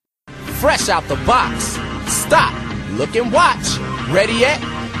fresh out the box. Stop, look and watch. Ready yet?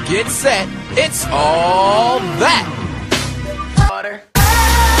 Get set. It's all that. Water.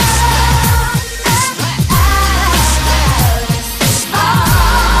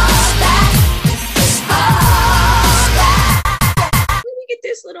 Let me get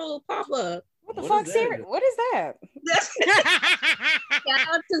this little pop-up. What the fuck, Siri? What is that? Shout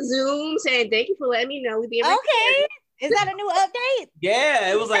out to Zoom saying thank you for letting me know we being okay. Is that a new update?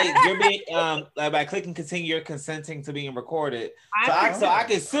 Yeah, it was like you're being like by clicking continue, you're consenting to being recorded. So I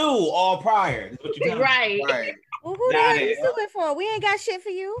can sue all prior. What you right. Well, who the hell you suing for? We ain't got shit for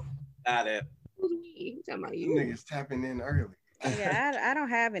you. Got it. Who's me? Who's talking about you? Niggas tapping in early. Yeah, I don't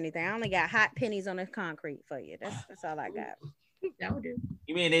have anything. I only got hot pennies on the concrete for you. That's all I got. That would do.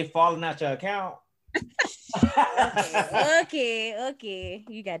 You mean they falling out your account? Okay.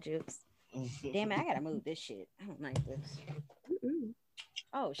 You got jokes. Damn it, I gotta move this shit. I don't like this.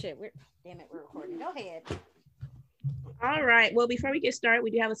 Oh shit, we're recording. Go ahead. All right. Well, before we get started,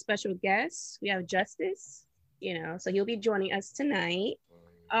 we do have a special guest. We have Justice, so he'll be joining us tonight.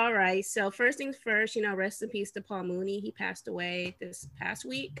 All right. So first things first, rest in peace to Paul Mooney. He passed away this past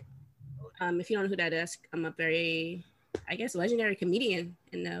week. If you don't know who that is, I'm a very, I guess, legendary comedian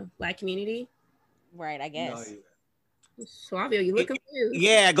in the Black community. Right, I guess. Suavio, you look confused.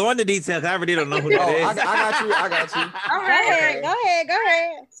 Yeah, go into details. I really don't know who that is. I got you. All right. Go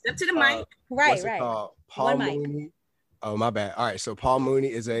ahead. Step to the mic. What's it called? Paul Mooney. Oh, my bad. All right, so Paul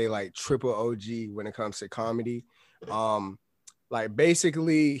Mooney is a triple OG when it comes to comedy.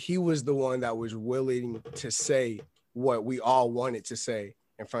 Basically, he was the one that was willing to say what we all wanted to say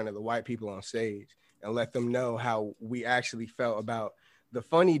in front of the white people on stage and let them know how we actually felt about the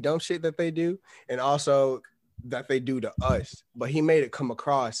funny, dumb shit that they do, and also that they do to us. But he made it come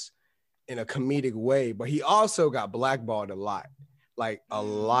across in a comedic way, but he also got blackballed a lot.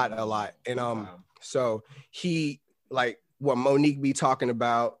 And so he, what Monique be talking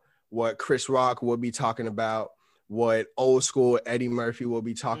about, what Chris Rock will be talking about, what old school Eddie Murphy will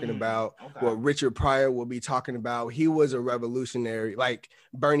be talking about, what Richard Pryor will be talking about. He was a revolutionary, like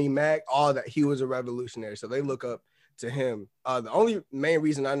Bernie Mac, all that. He was a revolutionary. So they look up to him. The only main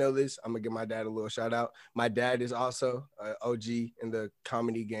reason I know this, I'm gonna give my dad a little shout out. My dad is also an OG in the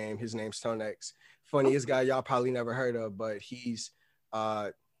comedy game. His name's Tonex. Funniest guy y'all probably never heard of, but he's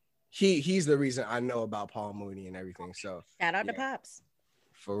the reason I know about Paul Mooney and everything. So shout out to Pops.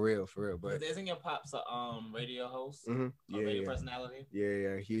 For real. But isn't your Pops a radio host? Mm-hmm. Yeah, radio personality?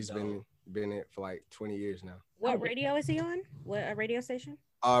 Yeah. He's been it for 20 years now. What radio is he on? What a radio station?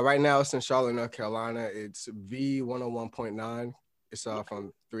 Right now it's in Charlotte, North Carolina. It's V101.9. It's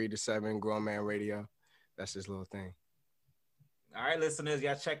from 3 to 7, Grown Man Radio. That's his little thing. All right, listeners,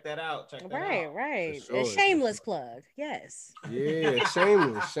 y'all check that out. Right. Sure. A shameless plug. Yes. Yeah,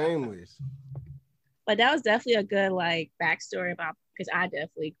 shameless. But that was definitely a good backstory about, because I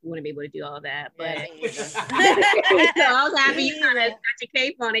definitely wouldn't be able to do all that. But so I was happy you kind of got your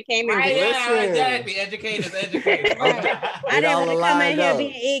cape on and came in. Yeah, exactly. Educators. I didn't want to come in here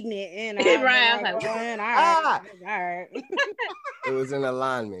being ignorant. And all right. It was an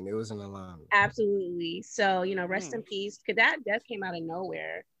alignment. Absolutely. So, rest in peace. Because that death came out of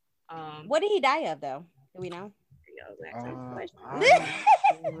nowhere. What did he die of, though? Do we know?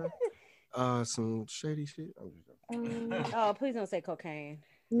 Some shady shit. Oh, please don't say cocaine.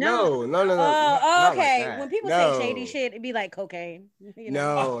 No. Oh, okay. When people say shady shit, it'd be like cocaine.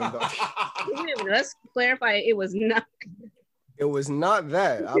 No. Let's clarify. It was not. It was not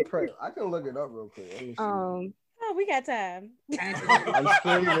that. I can look it up real quick. Oh, we got time. I'm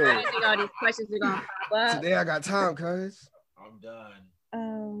screaming. I think all these questions are gonna pop up. Today I got time, cuz. I'm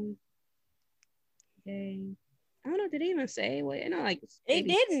done. Dang. I don't know. Did they even say what? They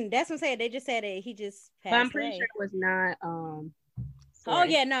didn't. That's what I'm saying. They just said that he just passed. But I'm pretty sure it was not. Oh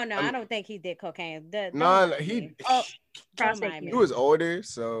yeah, no. I don't think he did cocaine. He was older,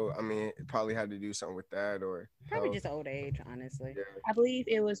 so it probably had to do something with that, or probably just old age. Honestly, yeah. I believe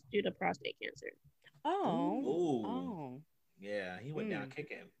it was due to prostate cancer. Oh. Yeah, he went down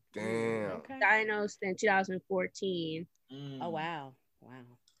kicking. Damn. Okay. Diagnosed in 2014. Oh wow.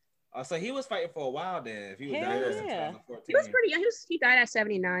 So he was fighting for a while then. If he was diagnosed in 2014. He was pretty young. He died at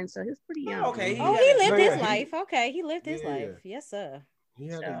 79, so he was pretty young. Okay. He lived his life. Okay, he lived his life. Yes, sir. He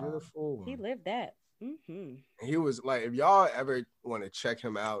had a good full one. He lived that. Mm-hmm. He was if y'all ever want to check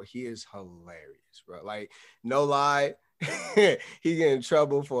him out, he is hilarious, bro. No lie. He get in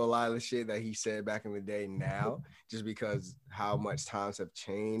trouble for a lot of the shit that he said back in the day now, just because how much times have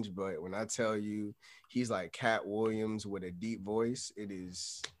changed. But when I tell you he's like Cat Williams with a deep voice, it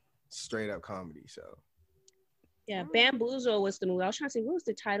is straight up comedy. So Yeah, Bamboozle was the movie. I was trying to say, what was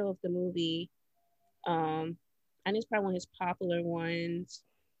the title of the movie? And it's probably one of his popular ones.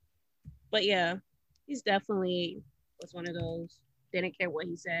 But yeah, he's definitely was one of those. Didn't care what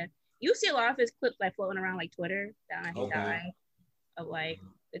he said. You see a lot of his clips like floating around like Twitter that he died of like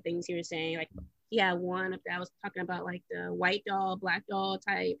the things he was saying. Like he had one that was talking about like the white doll, black doll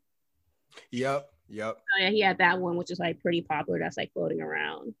type. Yep. So yeah, he had that one, which is like pretty popular. That's like floating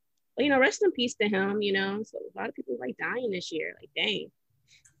around. But rest in peace to him. So a lot of people like dying this year. Like dang.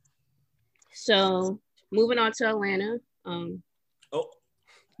 So moving on to Atlanta.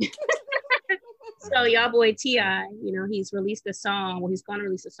 So y'all boy T.I., he's released a song. Well, he's going to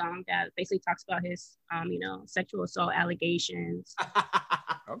release a song that basically talks about his, sexual assault allegations.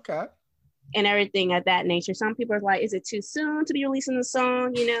 Okay. And everything of that nature. Some people are like, is it too soon to be releasing the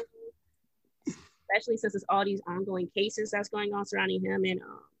song? Especially since there's all these ongoing cases that's going on surrounding him and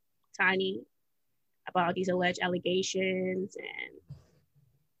Tiny about these alleged allegations.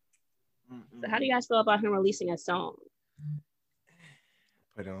 And so how do you guys feel about him releasing a song?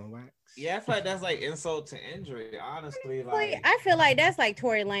 Put it on wax. Yeah, I feel like that's like insult to injury, honestly. Like I feel like that's like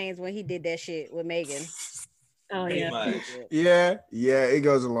Tory Lanez when he did that shit with Megan. Oh yeah. Yeah, it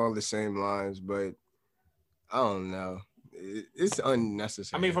goes along the same lines, but I don't know. It's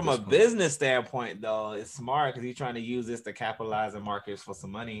unnecessary. I mean, from a business standpoint, though, it's smart because he's trying to use this to capitalize and market for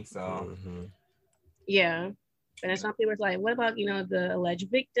some money. So yeah. And then some people are like, what about, the alleged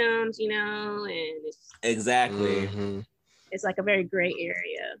victims, and it's exactly. It's like a very gray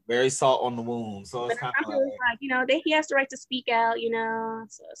area. Very salt on the wound. So it's kind of like, he has the right to speak out,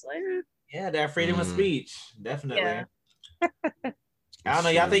 So it's like, yeah, that freedom of speech, definitely. Yeah. I don't know.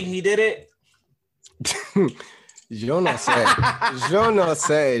 Y'all think he did it? Je ne sais.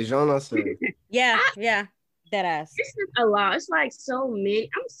 Yeah, that ass. This is a lot. It's like so many.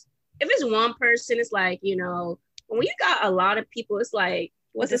 If it's one person, it's like, when you got a lot of people, it's like,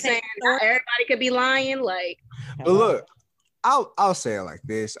 what's the saying? Not everybody could be lying. Like, but look, I'll say it like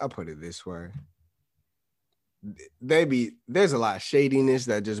this. I'll put it this way. There's a lot of shadiness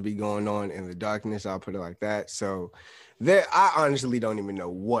that just be going on in the darkness. I'll put it like that. So I honestly don't even know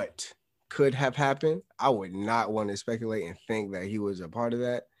what could have happened. I would not want to speculate and think that he was a part of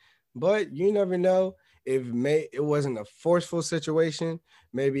that. But you never know. It wasn't a forceful situation.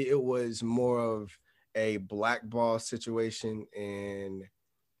 Maybe it was more of a blackball situation, and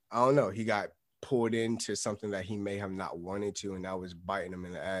I don't know. He got pulled into something that he may have not wanted to, and that was biting him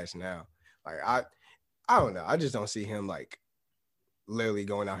in the ass now. Like I don't know. I just don't see him like literally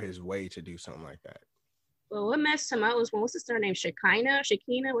going out his way to do something like that. Well, what messed him up was what's his name? Shakina,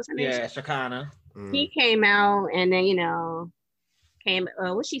 what's her name? Yeah, Shakina. He came out and then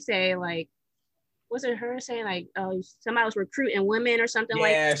what'd she say? Like, was it her saying like, oh, somebody was recruiting women or something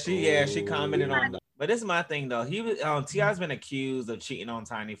like that? She commented on that. But this is my thing though. He was T.I.'s been accused of cheating on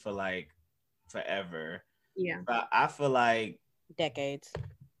Tiny for like forever. Yeah. But I feel like decades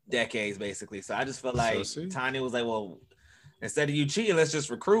basically. So I just feel like Tiny was like, well, instead of you cheating, let's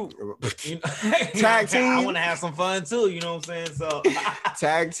just recruit. Tag team. I want to have some fun too. You know what I'm saying? So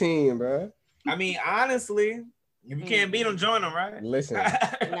tag team, bro. I mean, honestly, if you can't beat them, join them, right? Listen,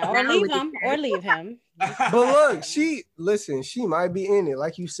 or leave him. But look, she might be in it,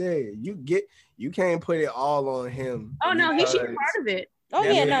 like you said. You can't put it all on him. Oh no, she's part of it. Oh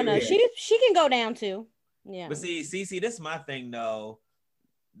yeah, no. She can go down too. Yeah. But see, this is my thing though.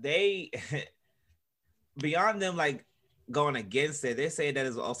 They beyond them like going against it, they say that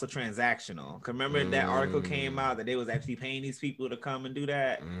it's also transactional. Cause remember that article came out that they was actually paying these people to come and do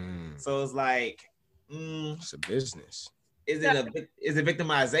that. So it's like, it's a business. Is it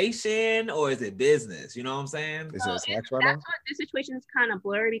victimization or is it business? You know what I'm saying? Is it a tax that's why this situation is kind of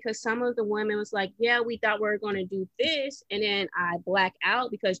blurry because some of the women was like, yeah, we thought we were going to do this, and then I black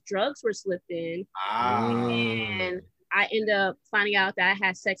out because drugs were slipped in, and I end up finding out that I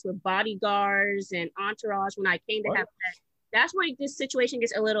had sex with bodyguards and entourage when I came to have sex. That's where this situation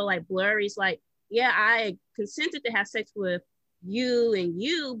gets a little like blurry. It's like, yeah, I consented to have sex with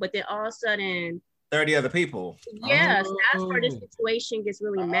you, but then all of a sudden 30 other people. Yes, that's where this situation gets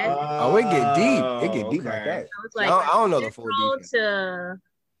really messy. It get deep. It get deep like that. So it's like, I don't know the full details.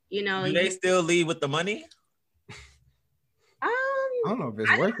 Do they still leave with the money? I don't know if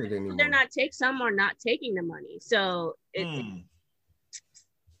it's worth it anymore. Some are not taking the money. So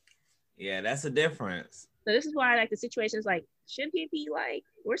yeah, that's a difference. So this is why like the situation is like, should he be like,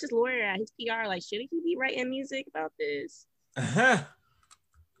 where's his lawyer at? His PR, like, should he be writing music about this?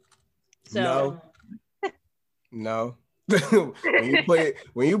 So no.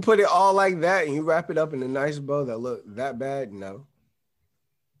 when you put it all like that and you wrap it up in a nice bow that look that bad, no.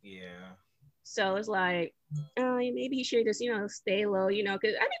 Yeah. So it's like maybe he should just, stay low,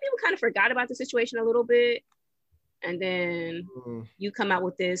 because I think people kind of forgot about the situation a little bit. And then you come out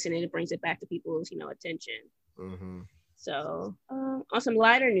with this and then it brings it back to people's, attention. Mm-hmm. So on some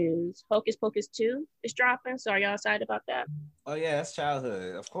lighter news, Hocus Pocus 2 is dropping. So are y'all excited about that? Oh yeah, that's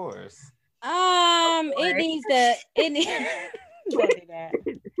childhood, of course. It needs to. Don't do that.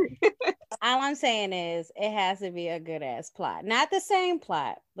 All I'm saying is it has to be a good ass plot, not the same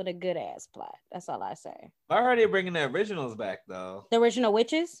plot, but a good ass plot. That's all I say. I heard they're bringing the originals back though. The original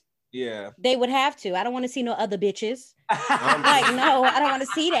witches. Yeah, they would have to. I don't want to see no other bitches. Like, no, I don't want to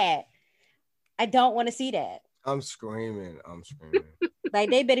see that. I don't want to see that. I'm screaming. Like,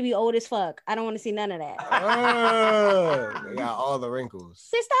 they better be old as fuck. I don't want to see none of that. They got all the wrinkles.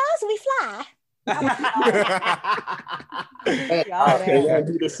 Sisters, we fly. They gotta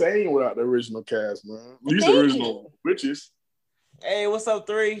be the same without the original cast, man. At least the original witches. Hey, what's up,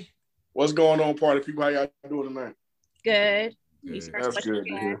 3? What's going on, party people? How y'all doing tonight? Good. That's good.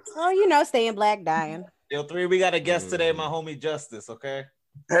 Oh, staying black, dying. Yo, 3, we got a guest today, my homie Justice. Okay.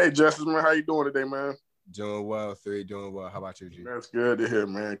 Hey, Justice, man, how you doing today, man? Doing well, 3. Doing well. How about you, G? That's good to hear,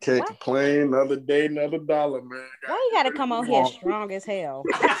 man. Can't complain. Another day, another dollar, man. Why you gotta come on here strong as hell?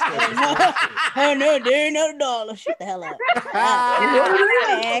 Another day, another dollar. Shut the hell up.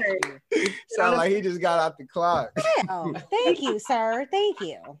 Sound like he just got out the clock. Oh, thank you, sir. Thank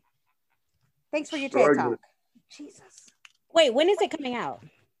you. Thanks for your TED Talk. Jesus. Wait, when is it coming out?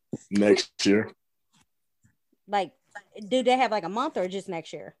 Next year. Like, do they have like a month or just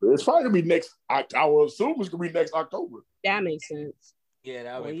next year? It's probably gonna be next. I will assume it's gonna be next October. That makes sense. Yeah,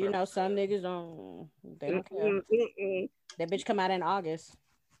 that would. Well, some niggas don't. They don't care. That bitch come out in August.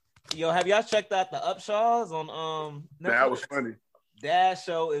 Yo, have y'all checked out the Upshaws on Netflix? That was funny. That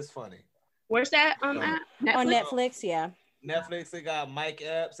show is funny. Where's that on Netflix? On Netflix, yeah. Netflix, they got Mike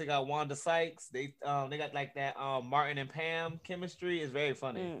Epps, they got Wanda Sykes, they got like that Martin and Pam chemistry. Is very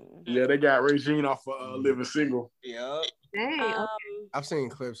funny. Yeah, they got Regine off Living Single. Yep. Dang, I've seen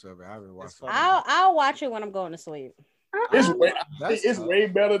clips of it. I haven't watched it. I'll watch it when I'm going to sleep. It's way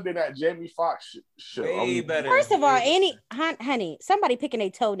better than that Jamie Foxx show. Way better. First of all, honey, somebody picking their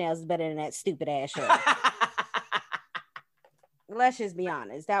toenails is better than that stupid ass show. Let's just be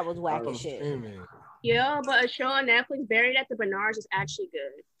honest. That was whack as shit. Yeah, but a show on Netflix, Buried at the Bernards, is actually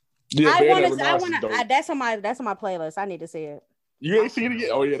good. Yeah, I want that's on my playlist. I need to see it. You ain't seen it yet?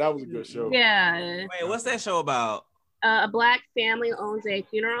 Oh yeah, that was a good show. Yeah. Wait, what's that show about? A black family owns a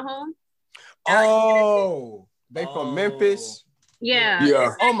funeral home. Oh, they from Memphis. Yeah.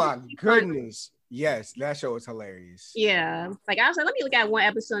 Yeah. Oh my goodness. Yes, that show was hilarious. Yeah. Like I was like, let me look at one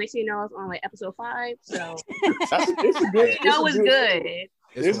episode. Next thing you know, I was on like episode 5. So it's good.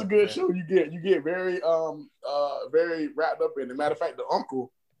 It's a good show. You get very very wrapped up in it. Matter of fact, the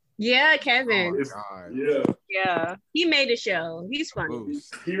uncle. Yeah, Kevin. Yeah. He made the show. He's funny.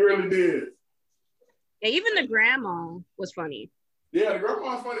 He really did. Yeah, even the grandma was funny. Yeah, the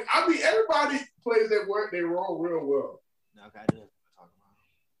grandma's funny. I mean, everybody plays their role real well. Okay, I do talk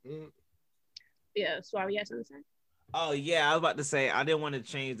about. Yeah, so are we something to say? Oh yeah, I was about to say I didn't want to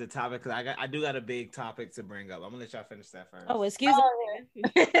change the topic because I do got a big topic to bring up. I'm gonna let y'all finish that first. Oh, excuse me.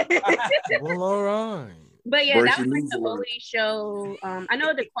 Well, all right. But yeah, that was like the only show. I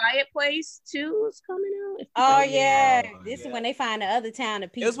know The Quiet Place 2 is coming out. Oh yeah, this is when they find the other town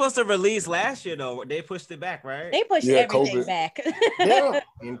of people. It was supposed to release last year though. They pushed it back, right? They pushed everything COVID. back. Yeah,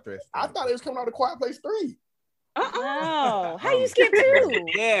 interesting. I thought it was coming out of Quiet Place 3. Oh, how you skip 2?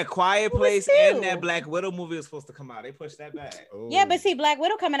 Yeah, Quiet Place and that Black Widow movie was supposed to come out. They pushed that back. Ooh. Yeah, but see, Black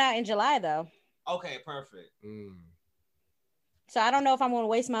Widow coming out in July though. Okay, perfect. So I don't know if I'm going to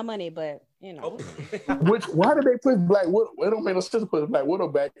waste my money, but you know. Why did they push Black Widow? It don't make no sense to put Black Widow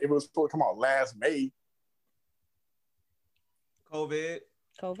back if it was supposed to come out last May. COVID.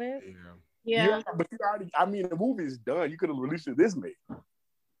 Yeah. But you already, I mean, the movie is done. You could have released it this May.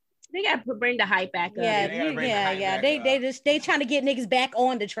 They got to bring the hype back up. Yeah. They trying to get niggas back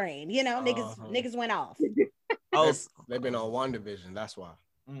on the train. You know, niggas went off. Oh, they've been on WandaVision. That's why.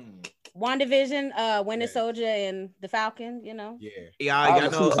 WandaVision, Winter Soldier, and the Falcon. You know. Yeah,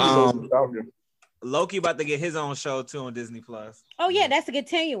 y'all know. Loki about to get his own show too on Disney Plus. Oh yeah, that's a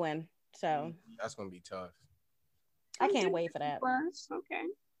continuing. So that's gonna be tough. I can't wait for that. Okay.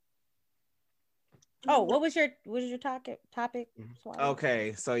 Oh, what was your topic?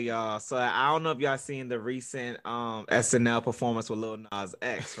 Okay, so y'all, I don't know if y'all seen the recent SNL performance with Lil Nas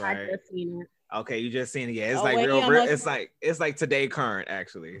X, right? I just seen it. Okay, you just seen it. Yeah, it's like real. It's like today current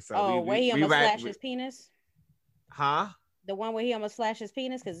actually. So where he almost flashed his penis? Huh? The one where he almost flashed his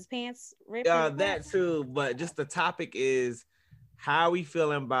penis because his pants ripped. That too, but just the topic is how are we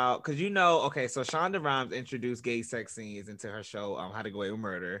feeling about, because okay, so Shonda Rhimes introduced gay sex scenes into her show, How to Get Away with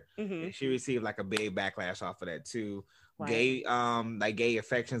Murder. Mm-hmm. And she received like a big backlash off of that too. Wow. Gay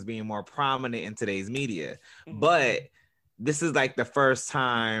affections being more prominent in today's media. Mm-hmm. But this is like the first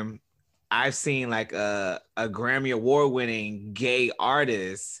time I've seen like a Grammy Award winning gay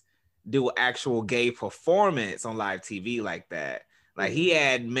artist do actual gay performance on live TV like that. Like he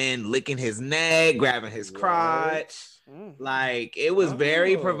had men licking his neck, grabbing his crotch. Like it was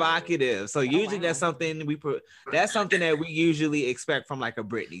very provocative. So usually that's something that we usually expect from like a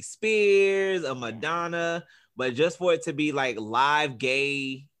Britney Spears, a Madonna, but just for it to be like live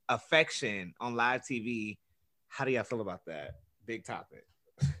gay affection on live TV, how do y'all feel about that? Big topic.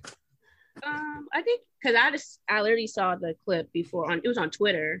 I think because I literally saw the clip before it was on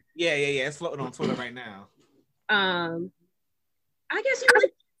Twitter. Yeah. It's floating on Twitter right now. I guess you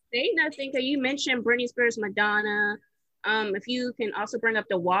really say nothing because you mentioned Britney Spears, Madonna. If you can also bring up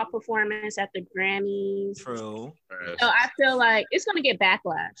the WAP performance at the Grammys. True. So I feel like it's gonna get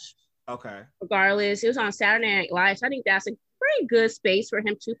backlash. Okay. Regardless, it was on Saturday Night Live. So I think that's a pretty good space for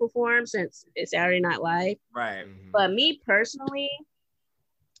him to perform since it's Saturday Night Live. Right. But me personally,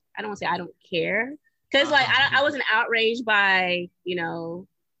 I don't want to say I don't care. Because like I wasn't outraged by, well,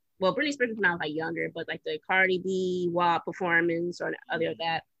 Britney Spears when I was like younger, but like the Cardi B WAP performance or other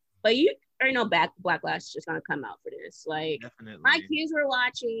that. But you already know backlash is just gonna come out for this. Like definitely. My kids were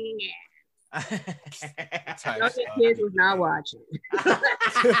watching and your kids was not watching.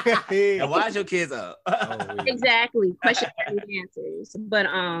 And why's your kids up? Exactly. Question answers. But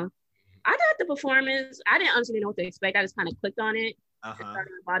I thought the performance, I didn't honestly know what to expect. I just kind of clicked on it.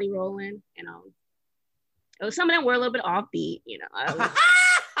 Started my body rolling, some of them were a little bit offbeat,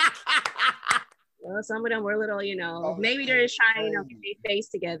 some of them were a little, maybe they're just trying, get their face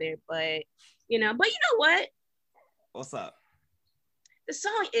together, but you know what? What's up? The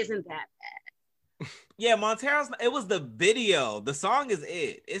song isn't that bad. Yeah, Montero's. It was the video. The song is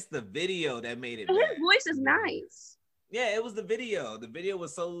it. It's the video that made it. His voice is nice. Yeah, it was the video. The video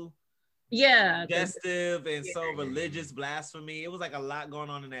was so suggestive and so religious blasphemy. It was like a lot going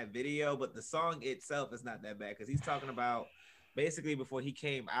on in that video, but the song itself is not that bad because he's talking about basically before he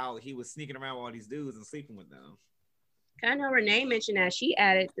came out, he was sneaking around with all these dudes and sleeping with them. I know Renee mentioned that she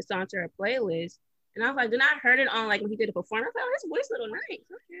added the song to her playlist, and I was like, then I heard it on like when he did the performance. I thought his voice a little nice.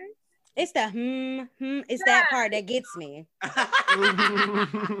 Okay. It's the it's that part that gets me.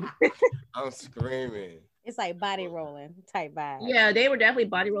 I'm screaming. It's like body rolling type vibe. Yeah, they were definitely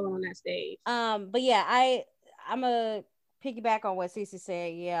body rolling on that stage. But yeah, I'm a piggyback on what Cece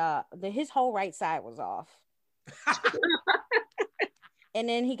said. Yeah, his whole right side was off. And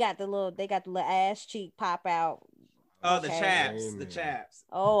then they got the little ass cheek pop out. Oh, okay. the chaps.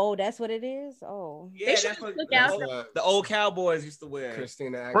 Oh, that's what it is. Oh, yeah, that's what the old cowboys used to wear.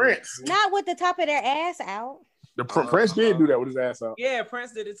 Christina Prince, not with the top of their ass out. Prince did do that with his ass out. Yeah,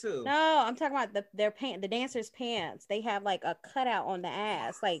 Prince did it too. No, I'm talking about the dancers' pants. They have like a cutout on the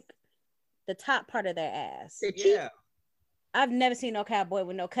ass, like the top part of their ass. Yeah. I've never seen no cowboy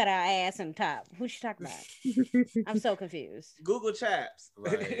with no cutout ass on top. Who's she talking about? I'm so confused. Google chaps.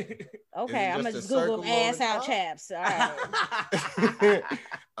 Right. Okay, I'm gonna Google ass out chaps. All right.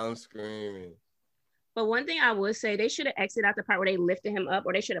 I'm screaming. But one thing I would say, they should have exited out the part where they lifted him up,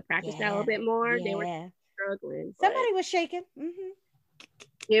 or they should have practiced that a little bit more. Yeah. They were struggling. Somebody was shaking. Mm-hmm.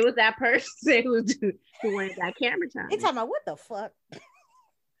 It was that person who wanted that camera time. They talking about what the fuck.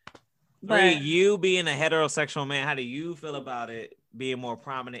 But you being a heterosexual man, how do you feel about it being more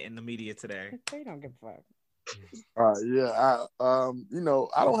prominent in the media today? They don't give a fuck. Yeah,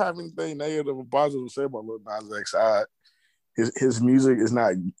 I don't have anything negative or positive to say about Lil Nas X. His music is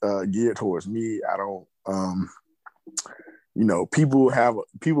not geared towards me. I don't.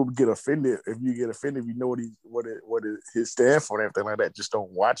 People get offended. If you get offended, you know what his stand for and everything like that. Just don't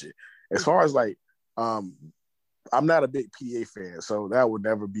watch it. As far as like, I'm not a big PA fan, so that would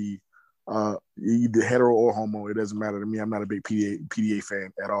never be. Either hetero or homo, it doesn't matter to me. I'm not a big PDA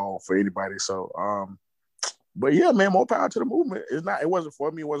fan at all for anybody. So, but yeah, man, more power to the movement. It wasn't for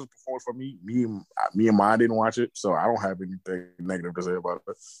me. It wasn't performed for me. Me and mine didn't watch it, so I don't have anything negative to say about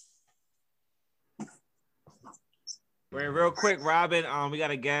it. Wait, real quick, Robin. We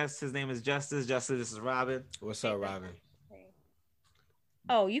got a guest. His name is Justice. Justice, this is Robin. What's up, Robin?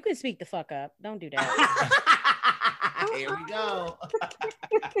 Oh, you can speak the fuck up. Don't do that. Here we go.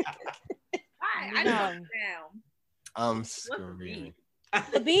 I know. I'm screaming.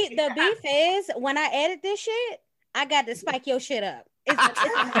 The beef is when I edit this shit, I got to spike your shit up. I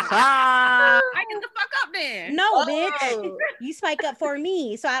get the fuck up then. No, bitch. You spike up for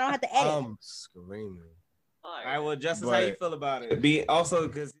me, so I don't have to edit. I'm screaming. All right, well, Justice, how you feel about it? Be also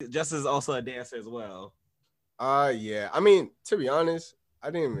because Justice is also a dancer as well. Yeah. I mean, to be honest,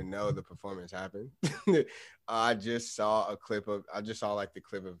 I didn't even know the performance happened. I just saw like the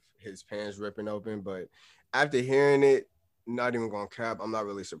clip of his pants ripping open, but after hearing it, not even gonna cap, I'm not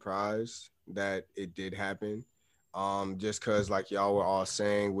really surprised that it did happen. Just cause like y'all were all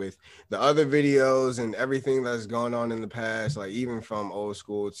saying with the other videos and everything that's gone on in the past, like even from Old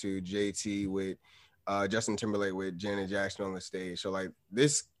School to JT with Justin Timberlake with Janet Jackson on the stage. So like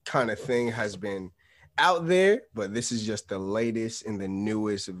this kind of thing has been out there, but this is just the latest and the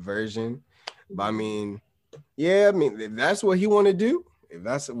newest version. But I mean, yeah, I mean, if that's what he want to do, if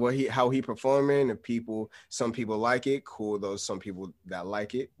that's how he performing, some people like it, cool. Those some people that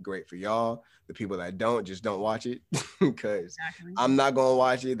like it, great for y'all. The people that don't, just don't watch it because I'm not gonna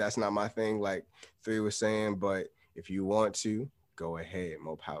watch it. That's not my thing, like 3 was saying. But if you want to, go ahead,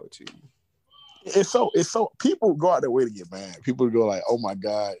 more power to you. It's so people go out their way to get mad. People go like, "Oh my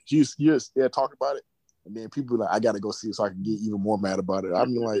God, you talk about it," and then people like, "I got to go see it so I can get even more mad about it." I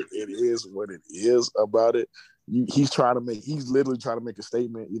mean, like, it is what it is about it. He's literally trying to make a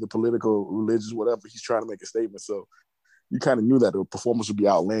statement, either political, religious, whatever. He's trying to make a statement. So you kind of knew that the performance would be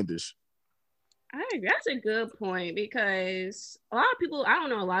outlandish. I agree. That's a good point because a lot of people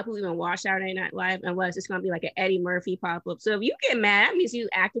even watch Saturday Night Live unless it's going to be like an Eddie Murphy pop-up. So if you get mad, that means you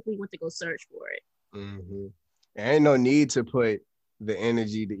actively want to go search for it. Mm-hmm. There ain't no need to put the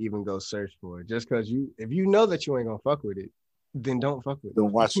energy to even go search for it. Just because if you know that you ain't going to fuck with it, then don't fuck with it.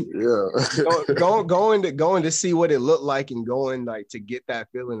 Don't watch it, yeah. going to see what it looked like and going like to get that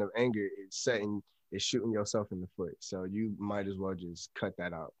feeling of anger is shooting yourself in the foot. So you might as well just cut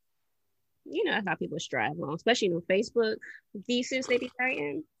that out. You know, that's how people strive on, especially on Facebook. Thesis they be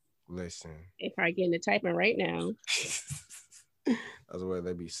writing. Listen. They probably getting to typing right now. That's where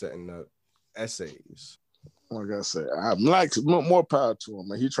they be setting up essays. Like I said, I'm like more power to him.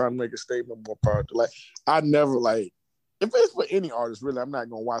 Man. He trying to make a statement, more power to I never if it's for any artist, really, I'm not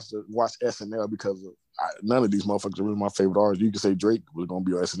gonna watch SNL because none of these motherfuckers are really my favorite artists. You can say Drake was gonna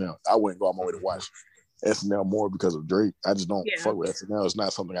be on SNL. I wouldn't go on my way to watch SNL more because of Drake. I just don't fuck with SNL. It's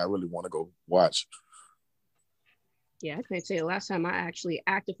not something I really want to go watch. Yeah, I can't say the last time I actually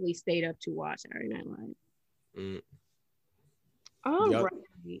actively stayed up to watch Saturday Night Live. All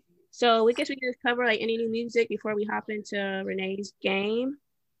right. So we guess we can just cover like any new music before we hop into Renee's game.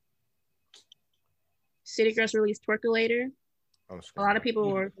 City Girls released Twerkulator. A lot of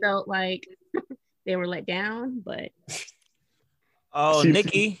people felt like they were let down, but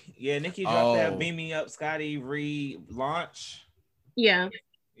Nicki dropped that Beam Me Up Scotty relaunch. Yeah.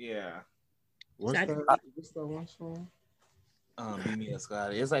 What's that one song? Beam Me Up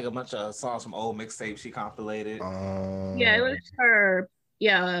Scotty. It's like a bunch of songs from old mixtapes she compilated. Yeah, it was her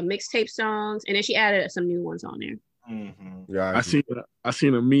mixtape songs, and then she added some new ones on there. Mm-hmm. Yeah, I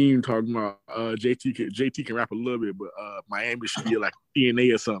seen a meme talking about JT can rap a little bit, but Miami should be like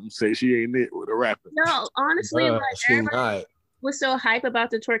TNA or something. Say she ain't it with a rapper. No, honestly, everybody was so hype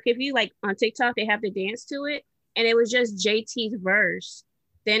about the twerk. If you like on TikTok, they have the dance to it, and it was just JT's verse.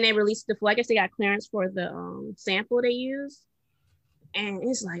 Then they released the full. I guess they got clearance for the sample they used, and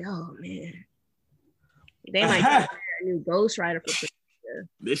it's like, oh man, they might get a new ghostwriter for.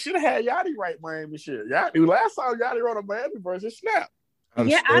 They should have had Yachty write Miami shit. Yachty, last time Yachty wrote a Miami verse, it snapped. I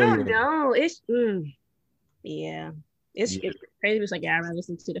don't know. It's it's crazy. It's like I'd rather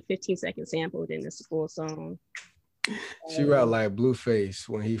listen to the 15-second sample than the full song. She wrote like Blueface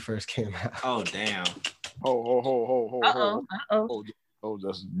when he first came out. Oh damn!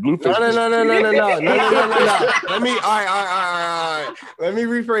 Just Blueface. No. Let me Let me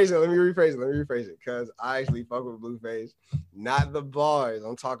rephrase it. Because I actually fuck with Blueface. Not the bars.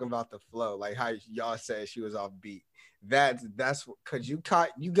 I'm talking about the flow. Like how y'all said she was off beat. That's because you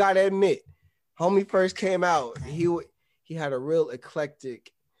gotta admit, homie first came out. He had a real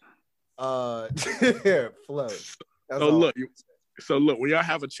eclectic flow. So look, when y'all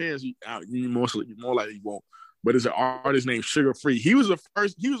have a chance, you more likely you won't. But there's an artist named Sugar Free. He was the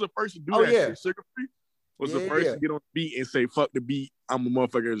first to do that shit. Sugar Free was the first to get on the beat and say, fuck the beat. I'm a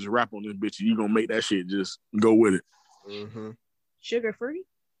motherfucker just rap on this bitch. You gonna make that shit, just go with it. Mm-hmm. Sugar Free?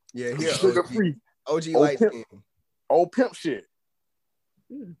 Yeah, Sugar Free. OG light skin. Old pimp shit.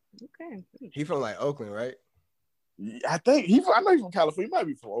 Okay. He from like Oakland, right? I know he's from California. He might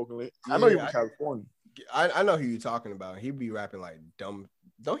be from Oakland. I know he's from California. I know who you're talking about. He be rapping like dumb.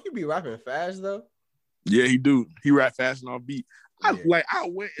 Don't he be rapping fast though? Yeah, he do. He rap fast and off beat. I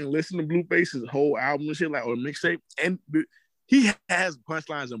went and listened to Blueface's whole album and shit, like or mixtape, and he has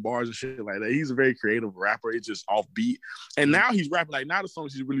punchlines and bars and shit like that. He's a very creative rapper. It's just off beat. And now he's rapping like now the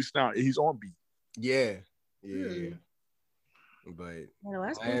songs he's released now, he's on beat. Yeah. Yeah. But Yeah,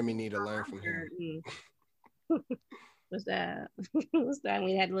 that's Miami need to learn from him. What's that? What's that?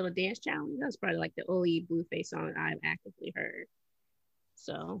 We had a little dance challenge. That's probably like the only Blueface song I've actively heard.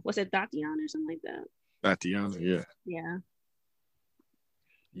 So, what's it, Tatiana or something like that? Tatiana, yeah. Yeah.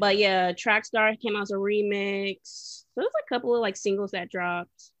 But yeah, Trackstar came out as a remix. So there's a couple of like singles that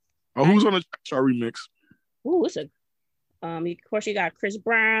dropped. Oh, who's on the Trackstar remix? Ooh, it's a of course you got Chris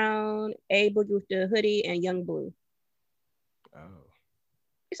Brown, A Boogie with the Hoodie, and Young Blue. Oh.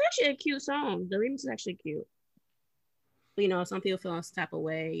 It's actually a cute song. The remix is actually cute. But, you know, some people feel some type of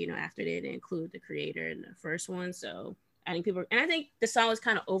way, you know, after they didn't include the creator in the first one. So I think I think the song was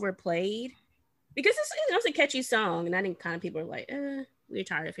kind of overplayed because it's a catchy song, and I think kind of people are like, we're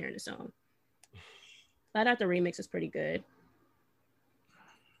tired of hearing the song. But I thought the remix was pretty good.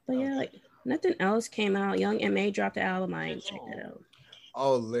 But yeah, like nothing else came out. Young M.A. dropped the album. I ain't checked it out.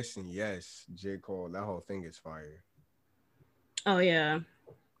 Oh, listen, yes, J. Cole, that whole thing is fire. Oh yeah.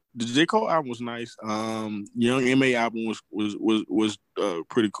 The J. Cole album was nice. Young M.A. album was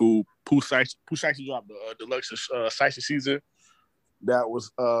pretty cool. Pooh Shiesty dropped the deluxe Shiesty Season. That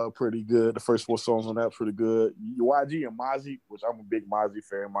was pretty good. The first 4 songs on that were pretty good. YG and Mozzie, which I'm a big Mozzie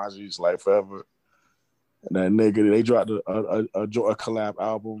fan. Mozzie's like forever. And that nigga, they dropped a collab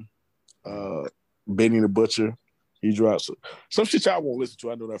album. Benny the Butcher, he dropped some shit y'all won't listen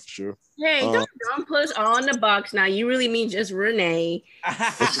to. I know that for sure. Hey, don't put us all in the box now. You really mean just Renee?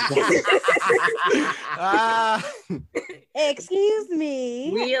 Excuse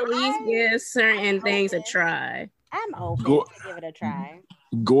me. We at least give certain things a try. I'm open to give it a try.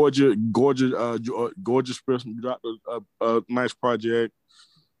 Gorgeous person dropped a nice project.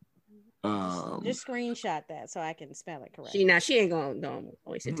 Just screenshot that so I can spell it correctly. She ain't gonna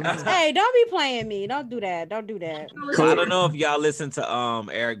waste your time. Hey, don't be playing me. Don't do that. Don't do that. I don't know if y'all listen to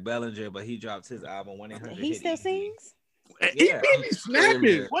Eric Bellinger, but he dropped his album 1-800. He still sings? Yeah. He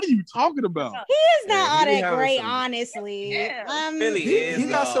snapping. What are you talking about? He is not all that great, honestly. He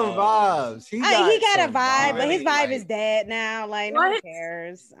got some vibes. He got a vibe, but his vibe is dead now. Like, no one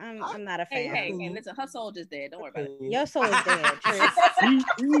cares. I'm not a fan. Hey, listen, her soul just dead. Don't worry about it. Your soul is dead, Tris.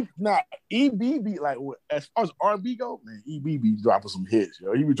 EB like as far as R&B go, man, EB be dropping some hits,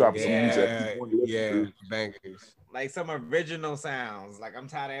 yo. He be dropping some music. Yeah, bangers. Like some original sounds. Like I'm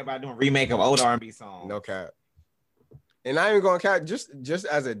tired of everybody doing remake of old R&B songs. No cap. And I ain't gonna count just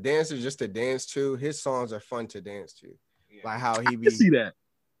as a dancer, just to dance to. His songs are fun to dance to, like how he be see that,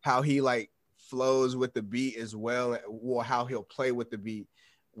 how he like flows with the beat as well, or how he'll play with the beat,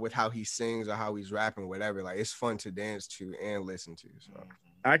 with how he sings or how he's rapping, whatever. Like it's fun to dance to and listen to. So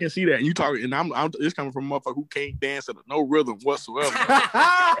I can see that. And you talking, and I'm it's coming from a motherfucker who can't dance at no rhythm whatsoever.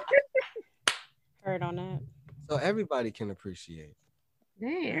 Heard on that. So everybody can appreciate.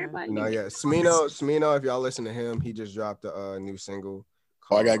 Hey, everybody. No, yeah. Smino, if y'all listen to him, he just dropped a new single.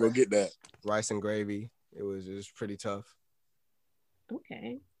 Oh, I gotta go get that. Rice and Gravy. It was pretty tough.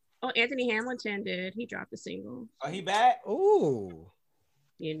 Okay. Oh, Anthony Hamilton did. He dropped a single. Oh, he back? Ooh.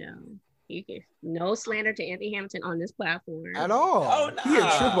 You know, you can no slander to Anthony Hamilton on this platform at all. Oh, no. He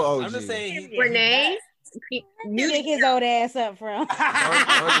a triple OG. I'm just saying. Renee. Pick his old ass up from. Don't do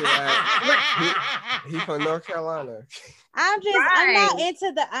that. He from North Carolina. I'm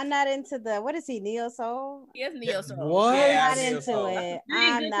not into the what is he, neo soul? He is neo soul. What? I'm not into it.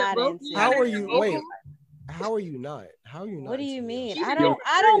 I'm not into it. How are you? Wait. How are you not? What do you mean? I don't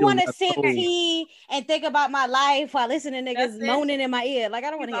want to sip tea and think about my life while listening to niggas moaning in my ear. Like I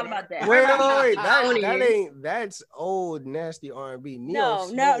don't want to hear that. Wait. That's old nasty R&B. No.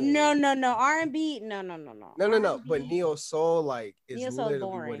 R&B. No. But neo soul like is neo soul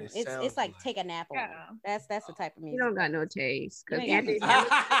literally boring. what it sounds It's like take a nap on. That's the type of music. You don't got no taste. Because I'm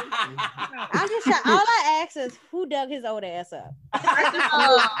just trying. All I ask is who dug his old ass up.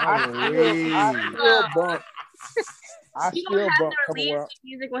 I still bump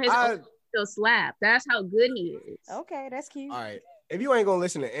music when his still slap. That's how good he is. Okay, that's cute. All right. If you ain't gonna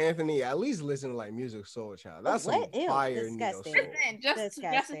listen to Anthony, at least listen to like Music Soul Child. That's some fire neo soul. Just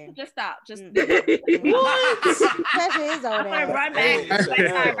stop. Just what? Especially his old ass. Right back. You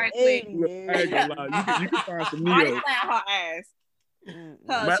can find some neo. Her ass.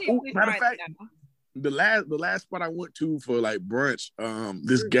 Matter of fact, the last spot I went to for like brunch,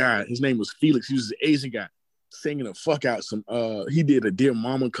 this guy, his name was Felix. He was an Asian guy singing the fuck out some. He did a Dear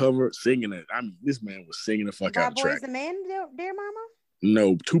Mama cover, singing it. I mean, this man was singing the fuck out the track. Boyz II Men, Dear Mama?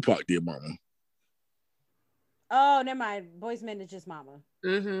 No, Tupac Dear Mama. Oh, never mind. Boyz II Men is just Mama.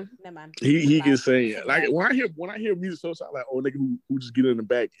 Mm-hmm. Never mind. He can sing. Like when I hear music, so I'm like, oh, nigga who just get in the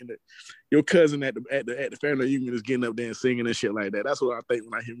back and your cousin at the family reunion is getting up there and singing and shit like that. That's what I think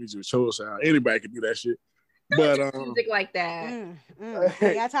when I hear music with Soul Child. Anybody can do that shit. But music like that.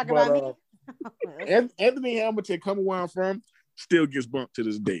 Y'all talk about me. Anthony Hamilton, coming where I'm from, still gets bumped to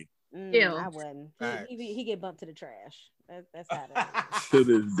this day. I wouldn't. He get bumped to the trash. That's how it is. To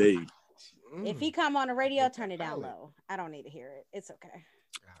this day. If he come on the radio, turn it down low. I don't need to hear it. It's okay.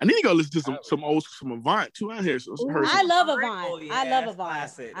 I need to go listen to some Avant too out here. I love Avant. Oh, yeah, I love Avant.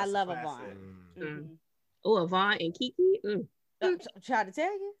 classic. I love That's Avant. Oh, Avant and Kiki. Try to tell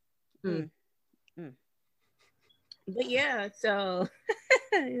you. But yeah, so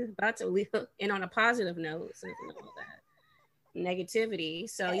about to leave and on a positive note, since all that negativity.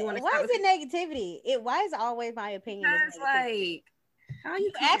 So you want to? Why is it negativity? Why is it always my opinion? Because like, how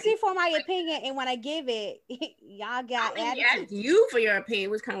you ask me for my opinion, and when I give it, y'all got attitude. You for your opinion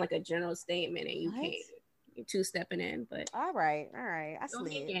was kind of like a general statement, and you can't. You're two-stepping in, but all right. I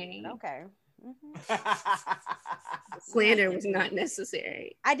slid. Okay. Slander was not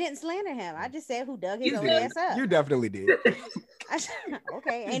necessary. I didn't slander him. I just said who dug his own ass up. You definitely did.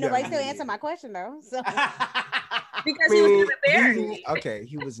 Okay, ain't nobody still answer my question though. So because he was buried. Okay,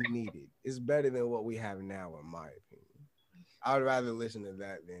 he was needed. It's better than what we have now, in my opinion. I would rather listen to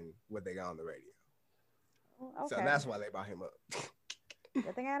that than what they got on the radio. Okay. So that's why they brought him up.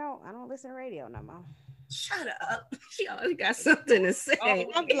 Good thing I don't listen to radio no more. Shut up. She always got something to say. Oh,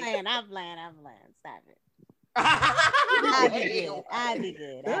 I'm playing. Stop it. I'll be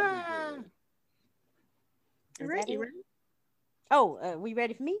good. Ready? Oh, we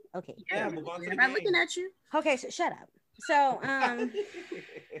ready for me? Okay. Yeah, I'm looking at you. Okay, so shut up. So I'm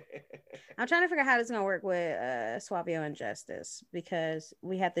trying to figure out how this is gonna work with Suavio and Justice, because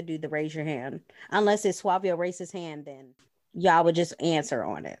we have to do the raise your hand. Unless it's Suavio raise his hand, then y'all would just answer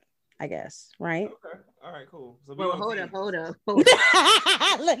on it, I guess, right? Okay. All right, cool. So hold up. Look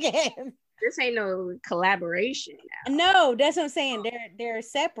at him. This ain't no collaboration now. No, that's what I'm saying. They're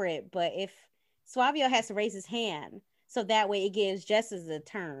separate, but if Suavio has to raise his hand, so that way it gives Justice a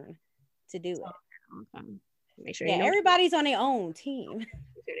turn to do it. Okay. Make sure everybody's on their own team.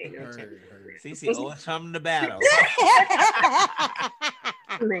 CC always coming to battle.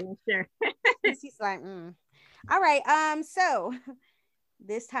 Sure. She's like, all right. So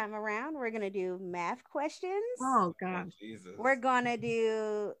this time around, we're gonna do math questions. Oh gosh. Jesus. We're gonna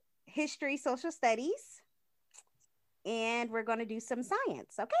do history, social studies, and we're gonna do some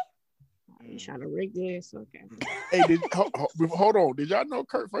science. Okay. You trying to rig this? Okay. Hey, hold on. Did y'all know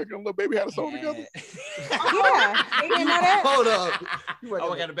Kurt Franklin and Lil Baby had a song together? Yeah. You didn't know that? Hold up. You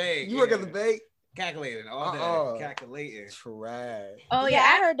work at the bank. You work at the bank? Calculating all day. Calculating. Trash. Oh yeah,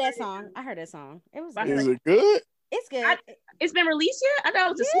 I heard that song. It was. Is it good? It's good. It's been released yet? I thought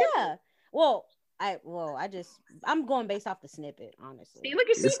it was a snippet. I'm going based off the snippet, honestly. See, look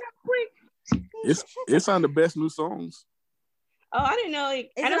at that quick. It's on the best new songs. Oh, I didn't know. Is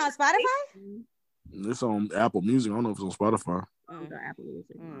it on Spotify? It's on Apple Music. I don't know if it's on Spotify. Apple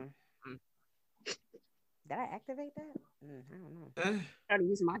Music. Did I activate that? I don't know. Try to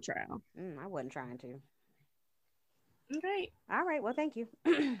use my trial. I wasn't trying to. Okay. All right. Well, thank you.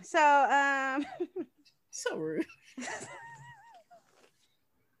 So, so rude.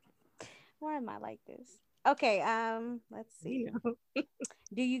 Why am I like this? Okay. Let's see.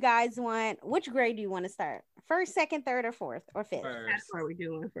 Do you guys want? Which grade do you want to start? First, second, third, or fourth, or fifth? That's what we're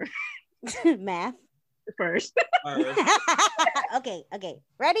doing first. Math. First. Okay.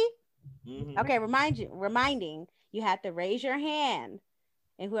 Ready? Mm-hmm. Okay. Reminding you have to raise your hand,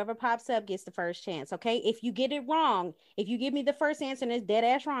 and whoever pops up gets the first chance. Okay. If you get it wrong, if you give me the first answer and it's dead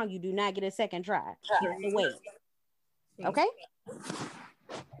ass wrong, you do not get a second try. You have to wait. Okay.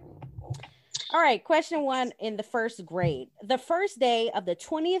 All right. Question 1 in the first grade. The first day of the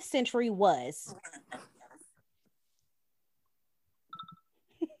 20th century was.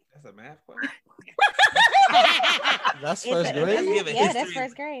 That's a math question. That's first grade? That's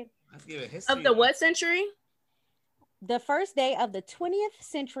first grade. Let's give it history. Of the what century? The first day of the 20th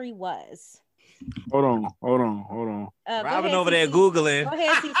century was. Hold on. Robin over there Googling. Go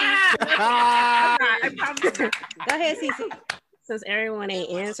ahead, Cece. Go ahead, Cece. Since everyone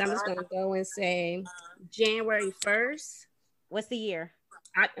ain't answer, I'm just gonna go and say January 1st. What's the year?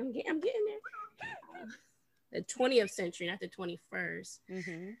 I'm getting there. The 20th century, not the 21st.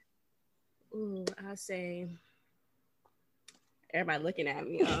 Ooh, I'll say. Everybody looking at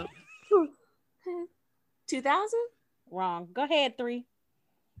me. 2000? Wrong. Go ahead, 3.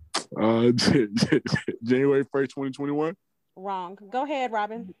 January 1st, 2021. Wrong. Go ahead,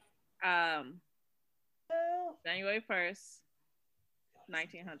 Robin. January 1st,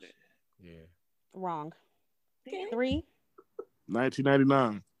 1900. Yeah. Wrong. 3.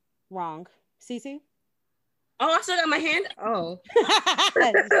 1999. Wrong. Cece? Oh, I still got my hand. Oh,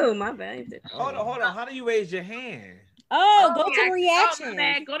 oh my bad. Hold on. How do you raise your hand? Oh, go to Oh, my reactions.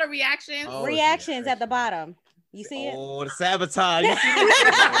 bad. Go to reactions. Oh, Reactions at the bottom. You see it? Oh, the sabotage. You see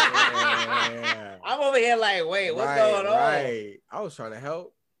that? I'm over here like, wait, what's going on? Right. I was trying to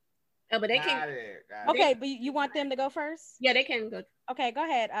help. Oh, but they Got can. it. Okay, but you want them to go first? Yeah, they can go. Okay, go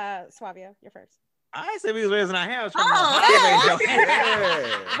ahead, Swavia. You're first. I said we was raising our hands. Oh,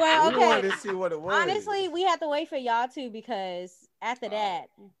 Yeah. Well, We okay. wanted to see what it was. Honestly, we have to wait for y'all too because after that,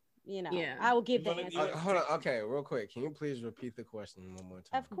 Yeah. I will give the You answer. wanna- Hold on. Okay, real quick. Can you please repeat the question one more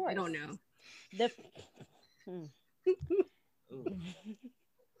time? Of course. I don't know.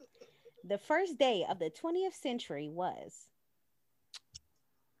 The first day of the 20th century was.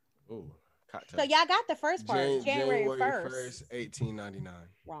 Ooh, cocktail. So y'all got the first part. January 1st. 1899.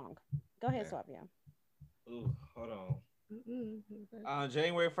 Wrong. Go ahead, Yeah. Swavia. Ooh, hold on.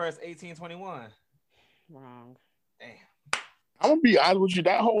 January 1st, 1821. Wrong. Damn. I'm gonna be honest with you.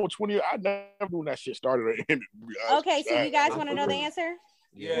 That whole 20, I never knew when that shit started or ended. to be honest. Okay, so you guys want to know the answer?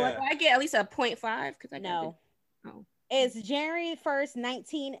 Yeah. Well, I get at least a 0.5 because I got No. Oh. It's January 1st,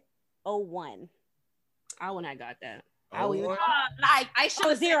 1901. I when I got that. Oh, I what? Like I should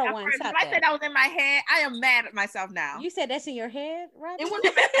have 01, When stop I that. said that was in my head, I am mad at myself now. You said that's in your head, right? It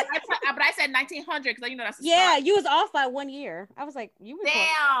wasn't, but I said 1900 because you know that's the Yeah, start. you was off by 1 year. I was like, you were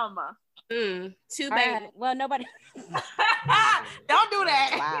close. Damn. Too All bad. right. Well, nobody. Don't do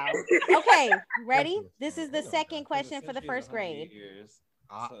that. Wow. Okay, ready? This is the second question for the first grade.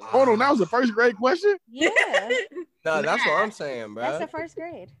 Hold on, that was the first grade question? Yeah, No, that's what I'm saying, bro. that's the first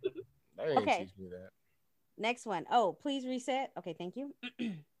grade. They didn't Okay. teach me that. Next one. Oh, please reset. Okay, thank you.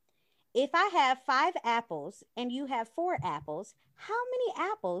 If I have 5 apples and you have 4 apples, how many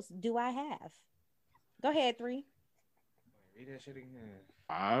apples do I have? Go ahead, 3. Read that shit again.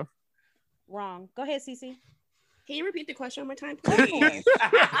 5. Wrong. Go ahead, Cece. Can you repeat the question one more time, Of please? course.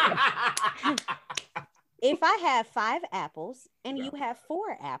 If I have 5 apples and you have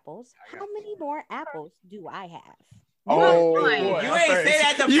 4 apples, how many more apples do I have? Oh, boy. You ain't say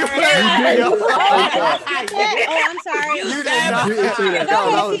that the You first did. time. Oh, I'm sorry. You You said did not say that. Go No,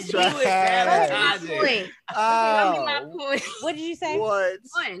 that ahead, was Cece. You was trash. sabotaging. Point. Give me Oh, my point. What did you say? what?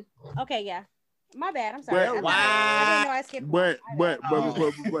 One. Okay, yeah. My bad. I'm sorry. But- I'm mad. I didn't know I skipped one.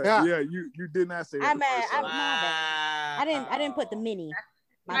 But yeah, you did not say that. I'm the mad. first I'm time. my bad. I didn't put the mini.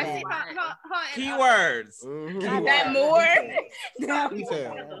 My I bad. see her Keywords. Mhm. That more?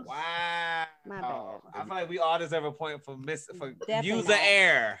 Detail. Wow. My bad. I feel like we all deserve a point for Definitely user not.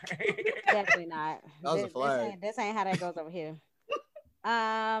 error. Definitely not. That was a flag. This ain't how that goes over here.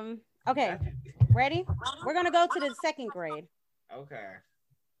 Okay. Ready? We're gonna go to the second grade. Okay.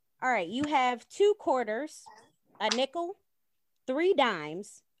 All right. You have 2 quarters, a nickel, 3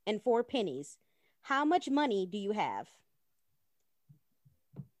 dimes, and 4 pennies. How much money do you have?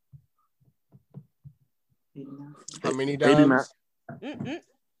 How many 89. dimes?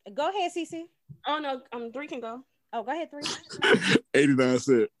 Go ahead, Cece. Oh no, 3 can go. Oh, go ahead, 3. 89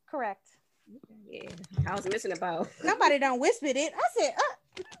 cents. Correct. Yeah, I was missing about. Somebody done whispered it. I said,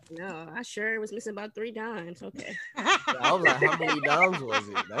 No, I sure was missing about 3 dimes. Okay. I was like, how many dimes was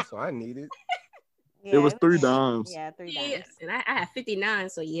it? That's what I needed. Yeah, It was 3 dimes. Yeah, 3 Yeah, dimes. and I have 59,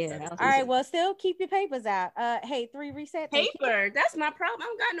 so yeah. I was All right, missing well, still keep your papers out. Hey, 3 reset. Thank you. paper. That's my problem. I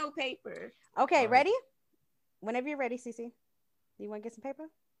don't got no paper. Okay, Right. ready? Whenever you're ready, Cece. You want to get some paper?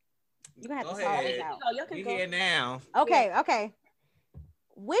 You're gonna have Go to solve ahead. this out. Y'all can We go. here now. Okay, okay.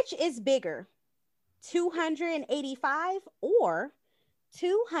 Which is bigger? 285 or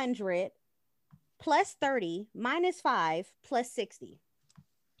 200 plus 30 minus 5 plus 60?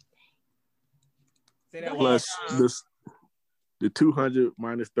 Say that Plus one. this, the 200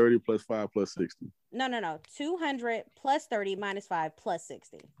 minus 30 plus 5 plus 60. No. 200 plus 30 minus 5 plus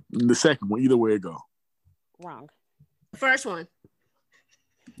 60. The second one, either way it go. Wrong. First one.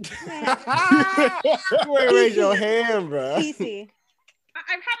 You ain't raise your hand, bro. Cece. I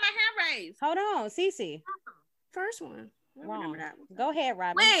had my hand raised. Hold on, Cece. First one. I Wrong. remember that one. Go ahead,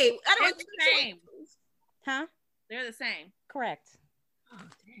 Robin. Wait, I They're don't the same. Huh? They're the same. Correct. Oh,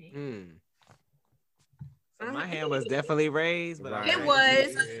 dang. Mm. So my hand was definitely raised, but Right. It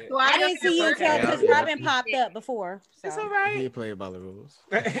was. So I didn't see you until okay. because Robin popped up before. So. It's all He right. played by the rules.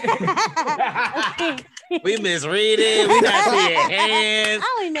 We misread it. We not seeing hands.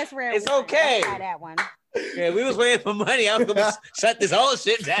 I only misread It's one. okay. Let's try that one. Yeah, we was waiting for money. I was gonna shut this whole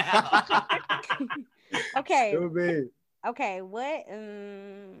shit down. Okay. Stupid. Okay. What?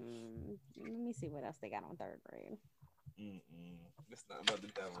 Let me see what else they got on 3rd grade. It's not about the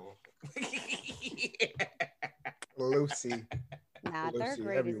devil. Lucy. Nah, third Lucy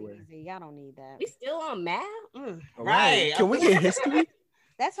grade everywhere. is easy. Y'all don't need that. We still on math? All Right. Can we get history?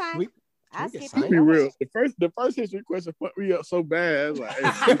 That's fine. We- I'll we get skip science? it. Be real. The first history question put me up so bad. Like,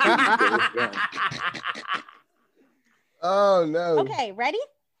 hey, Oh no. Okay, ready?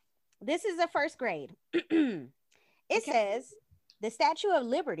 This is the first grade. It says the Statue of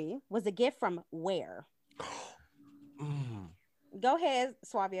Liberty was a gift from where? Go ahead,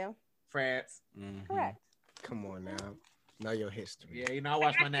 Suavio. France. Correct. Come on now. Know your history. Yeah, you know I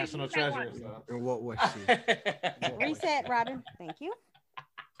watch my National Treasure. So. And what was she? Reset, Robin. Thank you.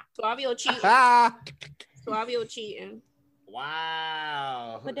 Suavio cheating. Ah! Suavio cheating.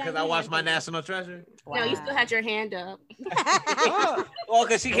 Wow. Put down Because your I watched hand, my please. National Treasure. No, you still had your hand up. Well,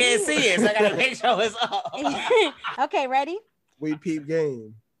 because she can't see it, so I gotta make sure it's up. Okay, ready? We peep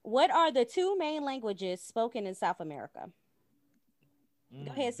game. What are the two main languages spoken in South America?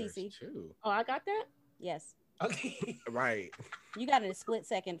 Go ahead, There's Cece. two. Oh, I got that? Yes. Okay. Right. You got it in a split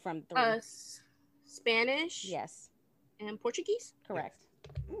second from 3. Spanish Yes. and Portuguese. Correct.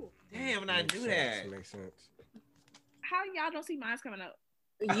 Damn, and I Makes knew sense, that. Makes sense. How y'all don't see mine coming up?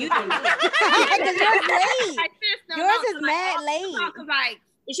 You didn't know. Because yours late. I just don't Yours know, is mad late. Like,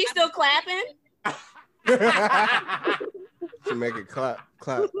 Is she still clapping? To make it clap,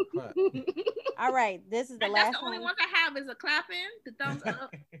 clap, clap. All right. This is the that's last the only one. ones I have is a clapping, the thumbs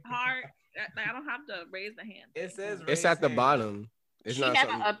up, heart. Like, I don't have to raise the hand. It says It's at the raise hand. bottom. It's She not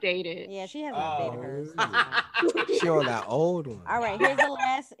haven't something. updated. Yeah, she hasn't Oh. updated hers. She on that old one. All right,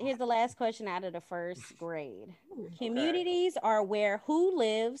 here's the last question out of the first grade. Communities are where who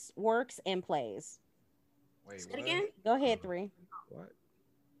lives, works, and plays. Wait, Say it what? again? Go ahead, 3. What?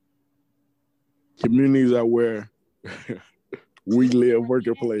 communities are where we live, work,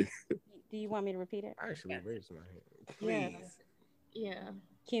 and play. Do you want me to repeat it? I actually raised my hand. Please. Yeah.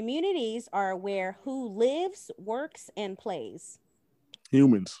 Communities are where who lives, works, and plays.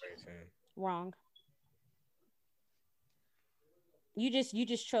 Humans. Wrong. You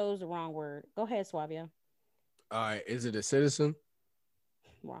just chose the wrong word. Go ahead, Suavia. All right. Is it a citizen?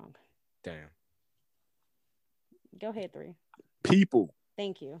 Wrong. Damn. Go ahead, 3. People.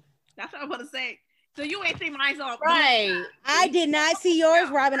 Thank you. That's what I'm gonna say. So you ain't seen mine all Right. I did not see yours,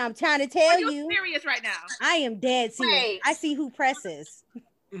 Robin. I'm trying to tell Are you you. serious right now? I am dead serious. Wait. I see who presses.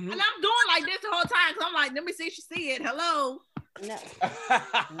 And I'm doing like this the whole time because I'm like, let me see if she see it. Hello. No,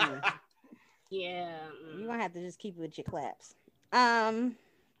 Yeah. you're gonna have to just keep it with your claps.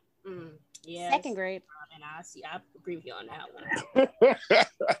 Yeah. Second grade. And I agree with you on that one.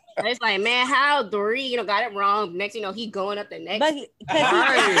 It's like, man, how 3, got it wrong. Next, he going up the next. But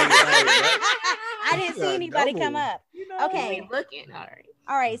I didn't see anybody come up. Okay. Looking. All right.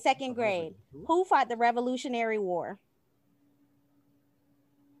 All right, second grade. Who fought the Revolutionary War?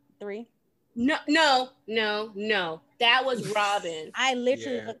 3. No. That was Robin. I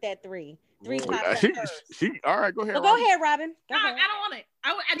literally Yeah. looked at 3. 3 Whoa. popped up She, first. all right, go ahead. Well, go Robin. ahead, Robin. Go No, I ahead. don't want it.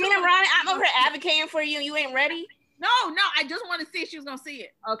 I Damn, just Robin, I'm over here advocating for you and you ain't ready. No, I just want to see if she was gonna see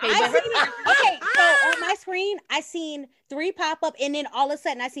it. Okay. I but- seen it. Okay, so on my screen, I seen 3 pop up, and then all of a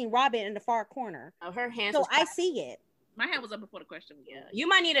sudden, I seen Robin in the far corner. Oh, her hands. So was I clapping. see it. My hand was up before the question. Yeah. She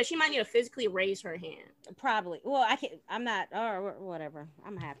might need to physically raise her hand. Probably. Well, I can't. I'm not. Or whatever.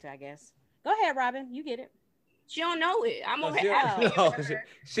 I'm gonna have to, I guess. Go ahead, Robin. You get it. She don't know it. I'm over She, here advocating no, for her.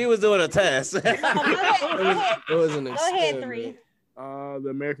 she was doing a test. Go ahead. It was an Go ahead, experiment. 3. The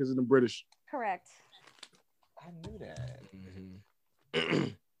Americans and the British. Correct. I knew that.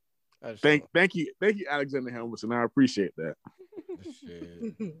 Thank you, Alexander Hamilton. I appreciate that.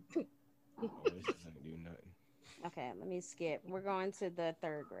 Shit. Oh, this doesn't do nothing. Okay, let me skip. We're going to the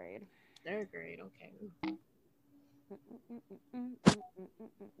third grade. Third grade. Okay.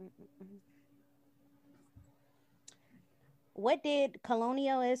 What did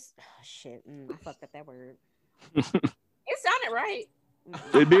colonialists? Oh, shit, I fucked up that word. It sounded right.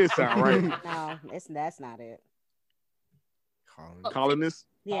 It did sound right. No, that's not it. Colonists.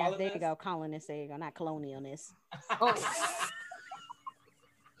 Yeah, there you Colonists? go. Colonists. There you go. Not colonialness.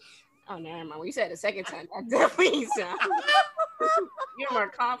 Oh, never mind. When you said it the second time, that definitely sound. You're more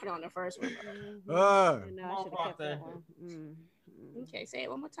confident on the first one. No, Ah. I should Come on, have kept Proctor. that one. Okay, say it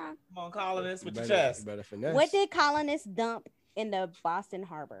one more time. Come on, colonists with your Better- chest. better finesse. What did colonists dump in the Boston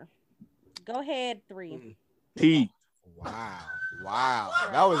Harbor? Go ahead, 3. Tea. Wow.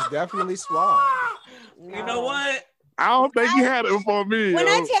 That was definitely suave. You know what? I don't think you had it before me. When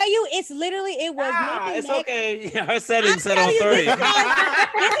yo. I tell you, it's literally it was. nothing It's next- okay. Her settings set I'm on telling you, 3.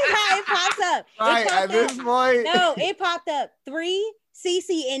 This is how it pops up. It Right, popped at this up- point. No, it popped up 3,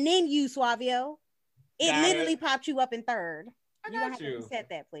 CC, and then you, Suavio. It Got literally it. popped you up in third. I You gonna got have to you. reset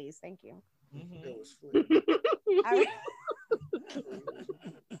that, please. Thank you. It was flipped. All right.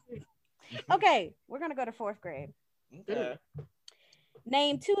 Okay, we're gonna go to 4th grade. Okay.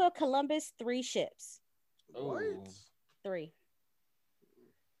 Name 2 of Columbus' 3 ships. What? 3.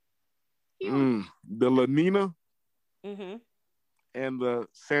 The Lenina Mm-hmm. and the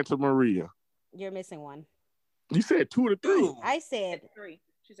Santa Maria. You're missing one. You said 2 of the 3. I said 3.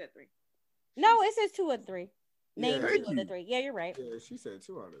 She said 3. no. It says 2 of 3. Name Yeah. 2 of the 3. Yeah, you're right. Yeah, she said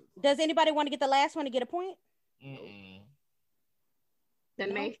 2 out of it. Does anybody want to get the last one to get a point? The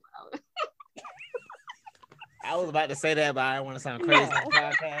No. Mayflower. I was about to say that, but I don't want to sound crazy on the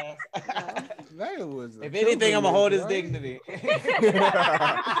podcast. That was. If anything, I'm gonna hold his right? dignity.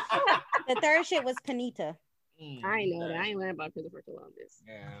 The 3rd ship was Panita. I ain't know that. I ain't learned about Christopher Columbus.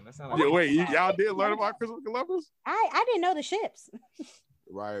 Yeah, that sounds like Yeah, wait, y'all did learn about Christopher Columbus? I didn't know the ships.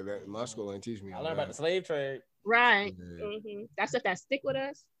 Right, that my school ain't teach me. I all learned about the that. slave trade. Right. Yeah. That's stuff that stick with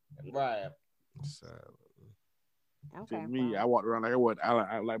us. Right. So, Okay. Me, well. I walked around like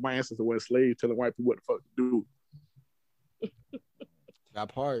I like my ancestors were slaves telling white people what the fuck to do. that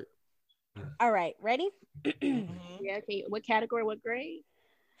part. All right, ready? Yeah. Okay. What category? What grade?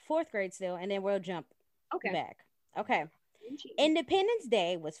 4th grade still, and then we'll jump Okay. back. Okay. Independence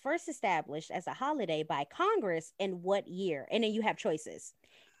Day was first established as a holiday by Congress in what year? And then you have choices: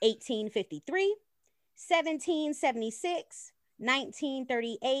 1853, 1776,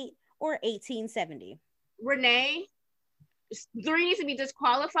 1938, or 1870. Renee, 3 needs to be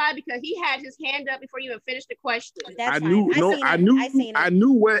disqualified because he had his hand up before you even finished the question. That's I fine. knew I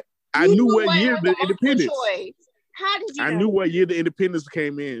knew what year the independence. Choice. How did you know? I knew what year the independence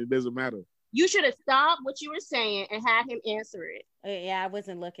came in. It doesn't matter. You should have stopped what you were saying and had him answer it. Yeah, I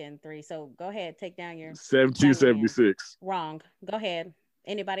wasn't looking 3. So go ahead, take down your 1776. wrong. Go ahead.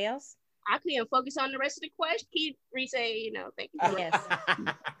 Anybody else? I couldn't focus on the rest of the question. He re-say, thank you. Yes.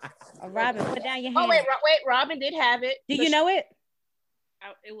 Robin, put down your hand. Oh wait, Robin did have it. Do you know it?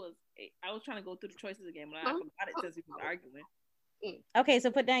 I was trying to go through the choices again, but I forgot it since we was arguing. Okay, so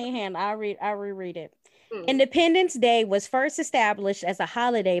put down your hand. I'll reread it. Mm. Independence Day was first established as a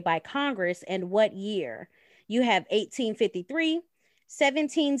holiday by Congress in what year? You have 1853,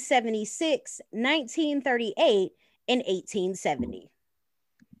 1776, 1938, and 1870.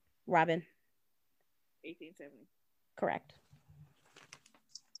 Robin. 1870. Correct.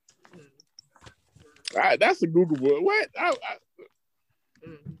 That's a Google book. What? So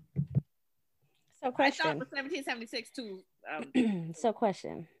I thought question. it was 1776 too. So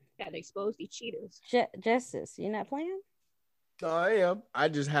question. Gotta expose these cheaters. Justice, you're not playing? No, I am. I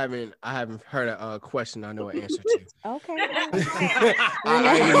just haven't. I haven't heard a question I know an answer to. Okay.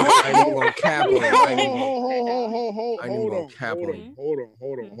 I ain't even gonna cap on it. I ain't even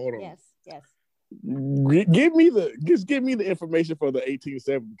Hold on. Yes. Give me the information for the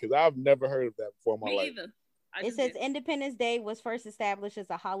 1870 because I've never heard of that before in my Me life. either. It says Independence Day was first established as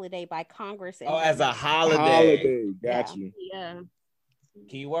a holiday by Congress. Oh, as a holiday. Holiday. Got you. Yeah.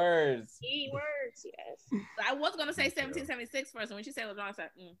 Keywords. Keywords, yes. I was gonna say 1776 first, and when she said it was wrong, I said,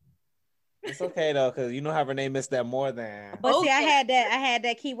 It's okay though, because you know how Renee missed that more than. But see, I Okay. had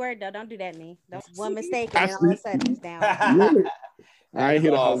that keyword though. Don't do that to me. Don't one mistake and then all of a sudden it's down. I ain't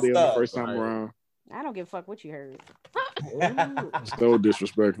hit a all holiday on the stuff, first time right? around. I don't give a fuck what you heard. So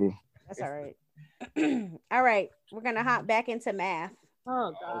disrespectful. That's all right. All right, we're gonna hop back into math.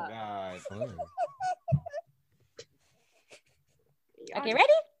 Oh Oh God. God. Okay,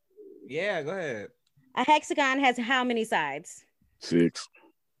 ready? Yeah, go ahead. A hexagon has how many sides? 6.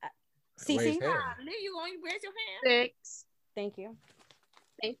 CC? Raise hand. Leave you going to raise your hand. 6. Thank you.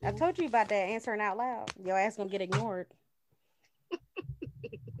 Thank I you. told you about that answering out loud. Your ass gonna get ignored.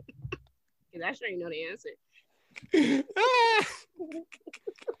 Because I sure you know the answer.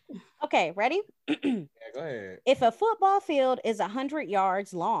 Okay, ready? Yeah, go ahead. If a football field is 100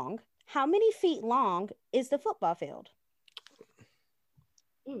 yards long, how many feet long is the football field?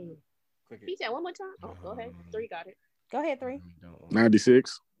 Click He it. said one more time. Oh, go ahead. 3 got it. Go ahead, 3.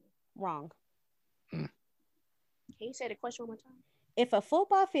 96. Wrong. Can you say the question one more time? If a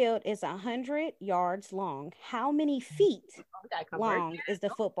football field is 100 yards long, how many feet Oh, we gotta convert. long is the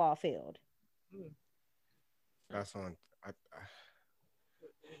football field? That's on.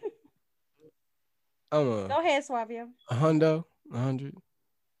 I'm Go ahead, Suavio. a hundo. 100.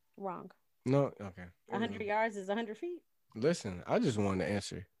 Wrong. No. Okay. 100 yards is 100 feet. Listen, I just wanted to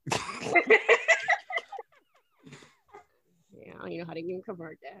answer. Yeah, I don't even know how to even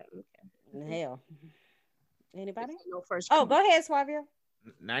convert that. Okay. Hell. Anybody? No first. Oh, go ahead, Suavio.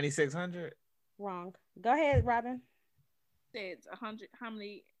 9,600. Wrong. Go ahead, Robin. Said 100. How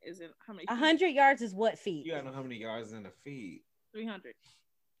many is it? How many? 100 yards is what feet? You gotta know how many yards in the feet. 300.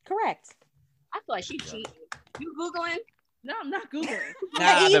 Correct. I feel like she cheating. You Googling? No, I'm not Googling.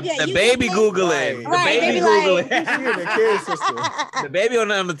 Nah, the baby Googling. Right, The baby baby like- Googling. She in the kid sister. The baby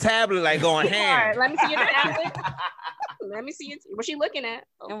on the tablet, like going All ham. right, let me see your tablet. Let me see it. What's she looking at?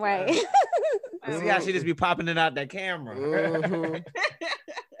 Okay. Right. See how she just be popping it out that camera.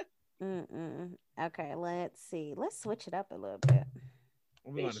 Mhm. Okay, let's see. Let's switch it up a little bit.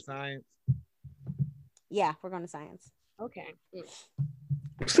 We on the science. Yeah, we're going to science. Okay.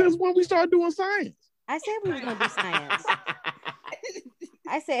 Since when we started doing science? I said we was going to do science.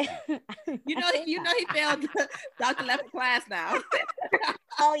 I said, You know he failed Dr. Left class now.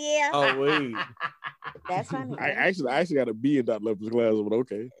 oh yeah, Oh wait. that's funny. I actually got a B in Dr. Left's class, but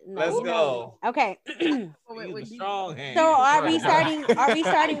okay. Let's go. Okay. Use a strong hand. So are we starting? Are we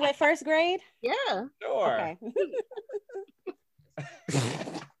starting with first grade? Yeah. Sure. Okay.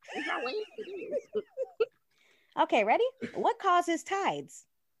 Okay, ready? What causes tides?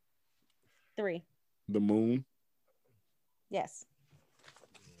 3. The moon. Yes.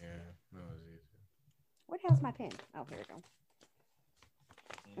 Yeah, that was easy. Where the hell's my pen? Oh, here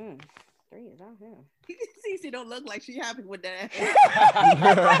we go. 3 is out here. Cece don't look like she happy with that.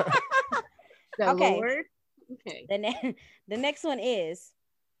 The Okay. Lord. Okay. The next one is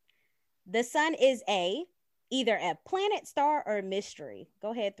the sun is either a planet, star, or mystery.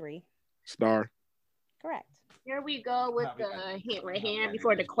 Go ahead, 3. Star. Correct. Here we go with the hint right here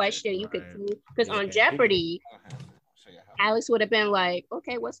before the question. You could Right. see because on Jeopardy, Alex would have been like,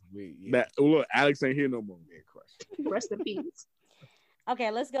 "Okay, what's That look, Alex ain't here no more. rest in peace?"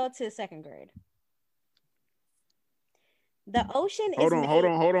 Okay, let's go to second grade. The ocean Hold is on. made- She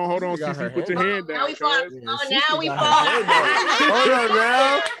got her Cece, put your hand hand Now down. we fall. cuz. Oh, now we got fall. her hand up. Hold on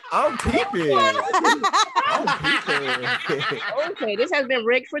now. I'm peeping. I'm peeping. Okay, this has been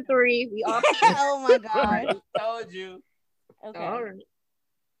rigged for 3. We all. Oh my god. Told you. Okay. All right.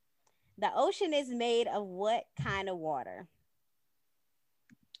 The ocean is made of what kind of water?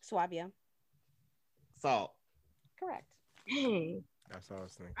 Swabia. Salt. Correct. Dang. That's what I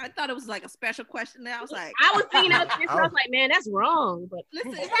was thinking. I thought it was like a special question. There, I was like, I was thinking of this. I was like, man, that's wrong. But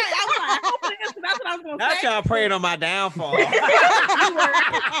listen, right? I was like, I hope it is. That's what I was gonna Not say. y'all praying on my downfall. you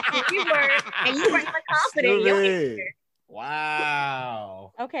were, and you were confident. in your Stupid. answer.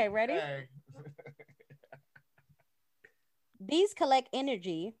 Wow. Okay, ready? Okay. These collect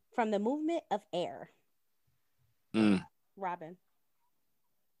energy from the movement of air. Mm. Robin.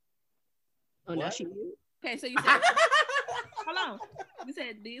 Oh, now What? she. Okay, so you said, hold on. You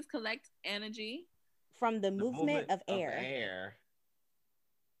said these collect energy. From the The movement of air.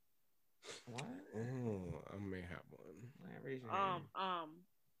 What? Oh, I may have Raise your hand.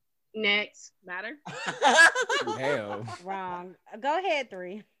 Next. Matter. one. Hell. Wrong. Go ahead,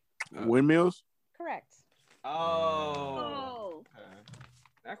 3. Windmills. Correct. Oh. Oh. Okay.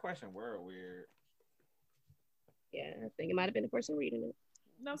 That question were weird. Yeah, I think it might have been the person reading it.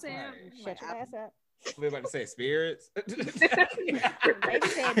 No, I'm saying. Right. Shut your ass up. We about to say spirits. Baby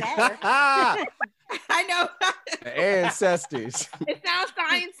said matter. I know. The ancestors. It sounds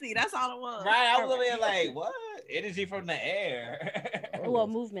sciencey. That's all it was. Right, I was over here like, what? Energy from the air. Well,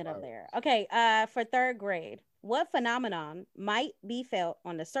 movement of there. Okay, for third grade, what phenomenon might be felt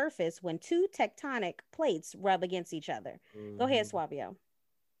on the surface when 2 tectonic plates rub against each other? Go ahead, Swabio.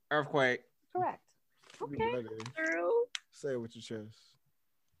 Earthquake. Correct. Okay. Girl. Say it with your chest.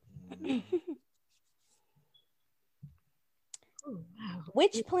 Oh, wow.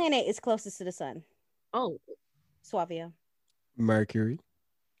 Which planet is closest to the sun? Oh, Swabio. Mercury.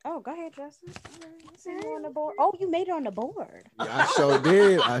 Oh, go ahead, Justin. It's on the board. Oh, you made it on the board. Yeah, I sure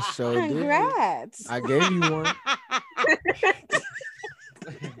did. I sure did. Congrats. I gave you one.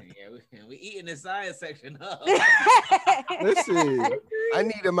 Yeah, we eating the science section up. Listen, I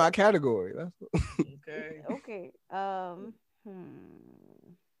needed my category. That's Okay. Okay.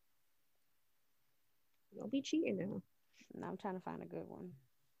 don't be cheating now. Now I'm trying to find a good one.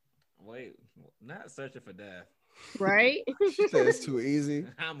 Wait, not searching for death. Right? she said it's too easy.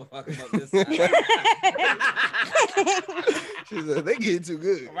 I'm gonna fuck him up this time. She said they get too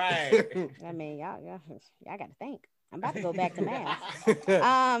good. Right. I mean, y'all got to think. I'm about to go back to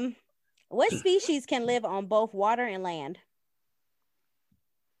math. What species can live on both water and land?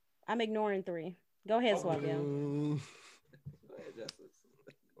 I'm ignoring 3. Go ahead, Swabio.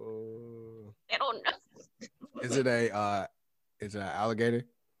 I don't know. Is it an alligator?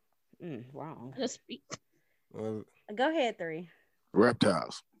 Wrong. Just speak. Well, Go ahead, 3.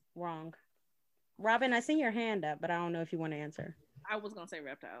 Reptiles. Wrong. Robin, I see your hand up, but I don't know if you want to answer. I was gonna say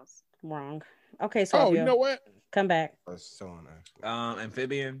reptiles. Wrong. Okay, Swabio. Oh, you know what? Come back. that's so actually.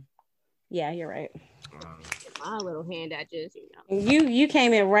 Amphibian. Yeah, you're right. My little hand, I just, You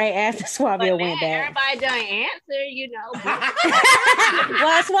came in right after Swabio went back. Everybody done answer,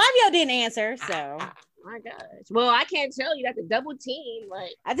 Well, Swabio didn't answer, so. My gosh. Well, I can't tell you. That's a double team.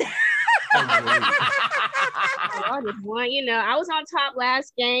 Like, I just won. I was on top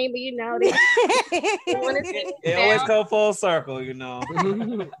last game, but they it always come full circle,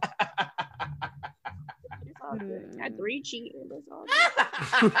 Got 3 cheating.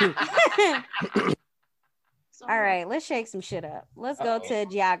 All right, let's shake some shit up. Let's go to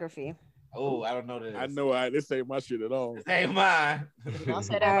geography. Oh, I don't know this. I know this ain't my shit at all. This ain't mine. All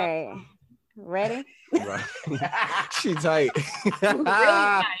right. Ready? Right. She tight. Really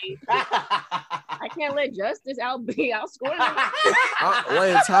tight. I can't let Justice outscore me.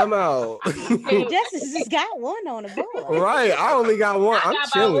 Wait, time out. Justice just got one on the board. Right. I only got one. I'm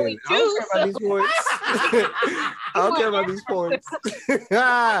chilling. I don't care about these points.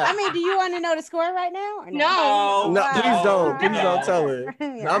 I mean, do you want to know the score right now? Or no. Please don't. Please don't tell her.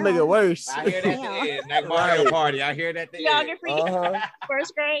 I'll make it worse. I hear that at the end. Like Mario Party. I hear that at the end. Geography.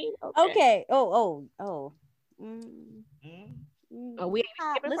 First grade. Okay. Oh.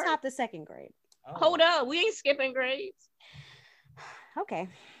 Let's hop to second grade. Oh. Hold up, we ain't skipping grades. Okay.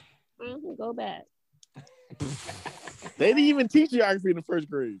 Go back. They didn't even teach geography in the first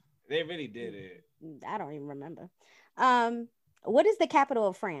grade. They really did it. I don't even remember. What is the capital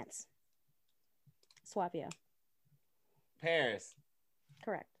of France? Swabio. Paris.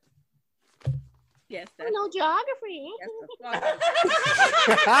 Correct. Yes, I know geography.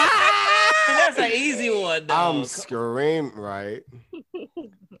 That's an easy one, though. I'm screaming, right?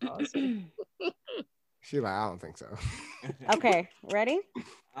 Awesome. She like, I don't think so. Okay, ready?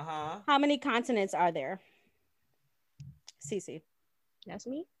 Uh-huh. How many continents are there? Cece. That's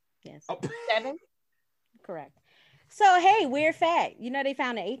me? Yes. 7. Correct. So, hey, weird fact. They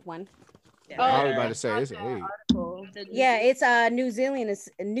found an 8th one. I was about to say it's 8. Yeah, it's New Zealand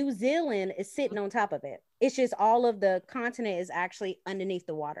is sitting on top of it. It's just all of the continent is actually underneath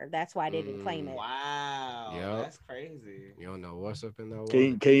the water. That's why they didn't claim it. Wow. Yep. That's crazy. You don't know what's up in that water.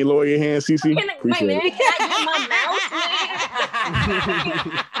 Can you lower your hand, Cece? Appreciate it.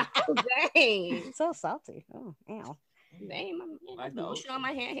 Dang. So salty. Oh, ow. Dang, my lotion on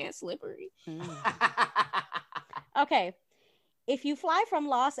my hand slippery. Okay. If you fly from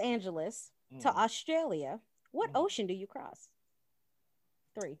Los Angeles to Australia, what ocean do you cross?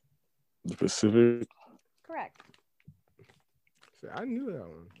 3. The Pacific. Correct. See, I knew that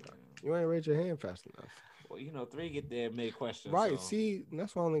one. You ain't raise your hand fast enough. Well, 3 get there mid-question. Right. So. See,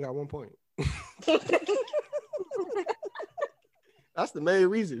 that's why I only got 1 point. That's the main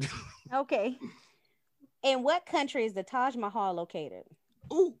reason. Okay. In what country is the Taj Mahal located?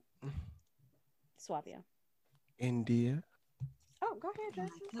 Ooh. Swabio. India. Oh, go ahead,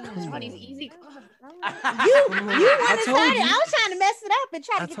 Justin. That's these easy. You want to start it. I was trying to mess it up and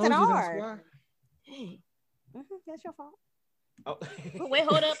try to get to the hard. That's your fault. Oh. Wait,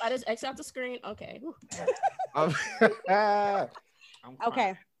 hold up. I just X out the screen. Okay.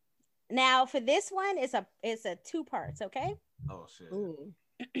 Okay. Now for this one, it's a 2 parts. Okay. Oh shit.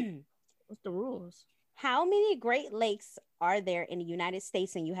 What's the rules? How many Great Lakes are there in the United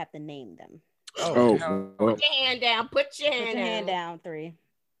States, and you have to name them? Put your hand down. Put your hand down. 3.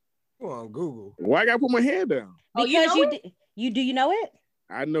 Go on Google. Why I gotta put my hand down? Because you do you know it?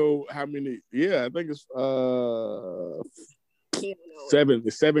 I know how many. Yeah, I think it's 7.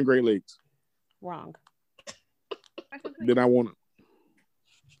 It's 7 Great Lakes. Wrong. Then I want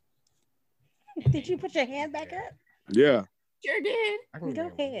it. Did you put your hand back up? Yeah. Sure did.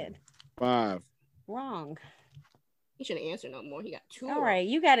 Go ahead. 5. Wrong. He shouldn't answer no more. He got 2. All right,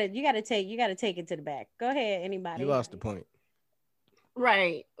 you gotta take it to the back. Go ahead, anybody. You lost the point.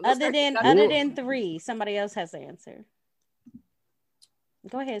 Right. Other than 3, somebody else has to answer.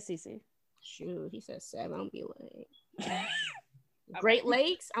 Go ahead, Cece. Shoot, he said 7. I'll be like Great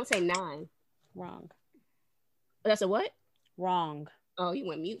Lakes. I'm saying 9. Wrong. That's a what? Wrong. Oh, you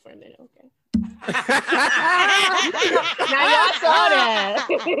went mute for a minute. Okay. Now y'all saw that.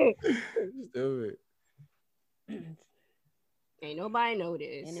 Stupid. Ain't nobody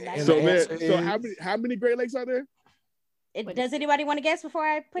noticed. How many Great Lakes are there? Does anybody want to guess before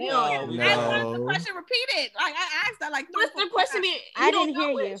I put it in? I want the question repeated. Like I asked that like 3 What's the question? I didn't hear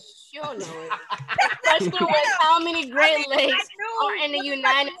you. You don't know it. The question was how many Great Lakes are in the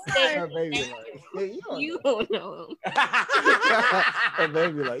United States? You don't know them.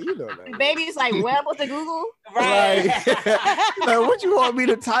 Baby, like, you don't know. Baby's like, well, what's the Google? Right. Like, what you want me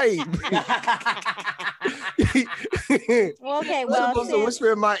to type? Okay, well, supposed to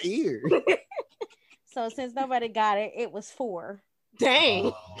whisper in my ear. So since nobody got it, it was 4.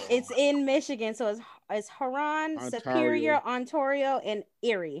 Dang. It's in Michigan, so it's Huron, Ontario. Superior, Ontario, and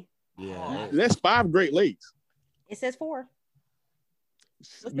Erie. Yeah. That's 5 Great Lakes. It says 4.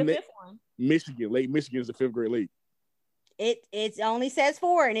 What's the fifth one? Michigan. Lake Michigan is the 5th Great Lake. It only says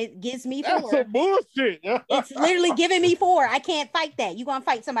 4, and it gives me 4. That's some bullshit. It's literally giving me 4. I can't fight that. You gonna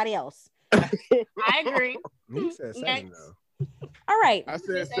fight somebody else? I agree. You said 7 Next. though. All right, I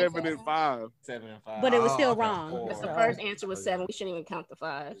said 7 and 5. 7 and 5. but it was Oh, still okay. wrong. Because the so. first answer was 7. We shouldn't even count the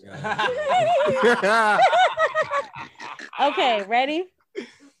 5. Okay, ready?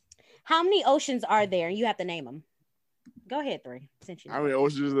 How many oceans are there? You have to name them. Go ahead, 3. Since you know. How many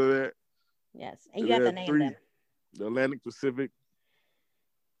oceans are there? Yes, and you have to There are name 3. them. The Atlantic, Pacific,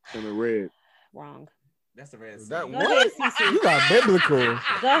 and the red. Wrong. That's the red. That Go what? ahead, Cece. You got biblical.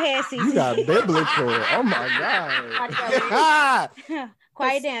 Go ahead, Cece. You got biblical. Oh my god.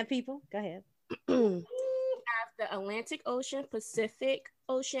 Quiet down, people. Go ahead. Have the Atlantic Ocean, Pacific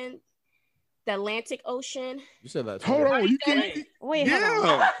Ocean, the Atlantic Ocean. You said that. Hold twice. on, you can't. Wait, hold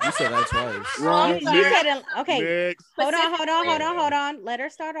on. Yeah. You said that twice. Wrong. You said okay. Next. Hold on. Let her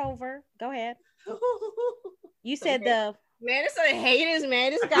start over. Go ahead. You said the. Man, it's a haters, man.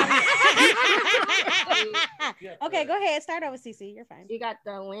 This guy. Okay, go ahead. Start over, Cece. You're fine. You got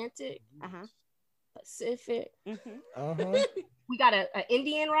the Atlantic, Uh-huh. Pacific. Mm-hmm. Uh-huh. We got a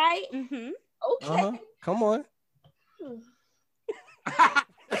Indian, right? Mm-hmm. Okay. Uh-huh. Come on.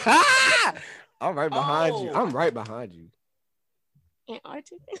 I'm right behind you. I'm right behind you.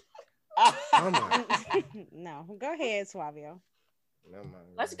 Antarctic. Oh my. No. Go ahead, Suavio. Never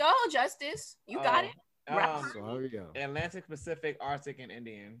mind. Let's go, Justice. You got it. So here we go. Atlantic, Pacific, Arctic, and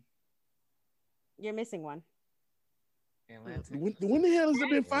Indian. You're missing one. Atlantic. When the hell has there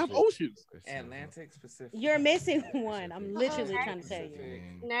been 5 oceans? Atlantic, Pacific. You're missing one. I'm literally Okay. trying to tell you.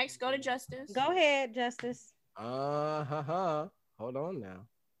 Next, go to Justice. Go ahead, Justice. Hold on now.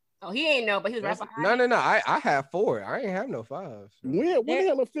 Oh, he ain't know, but he was right behind. No. I have 4. I ain't have no 5. When the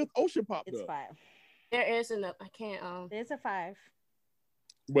hell the 5th ocean popped It's up? 5. There is enough. I can't. There's a 5.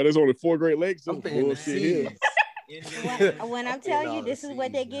 But there's only 4 Great Lakes. I'm That's thinking the bullshit here. seas. When I'm Okay, telling no, you, this is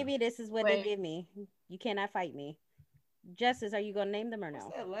what they seas, give no. me. This is what Wait. they give me. You cannot fight me. Justice, are you gonna name them or What's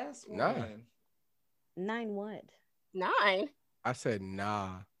no? that last one? Nah. 9 what? 9. I said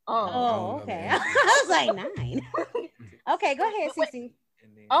nah. Oh. don't Oh, know okay. the answer. I was like 9. Okay, go ahead, Cece.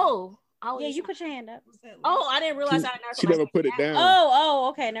 Indian. Oh. I was Yeah, just- you put your hand up. What's that last Oh, I didn't realize I She never put it down. Oh,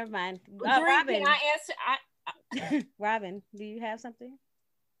 okay, never mind. Robin, Can I answer? Robin, do you have something?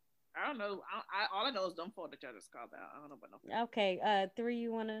 I don't know. All I know is them 4 that y'all just called out. I don't know about no. Okay, 3,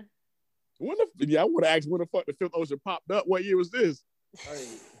 you wanna? I would have asked when the fuck the 5th ocean popped up. What year was this?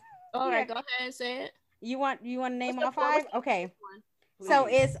 All right, go ahead and say it. You want to name What's all the- 5? what's the Okay, one? so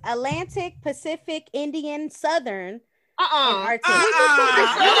it's Atlantic, Pacific, Indian, Southern, and Arctic.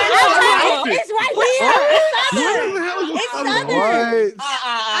 Uh-uh. It's right here. What the hell is It's Southern? Southern. What?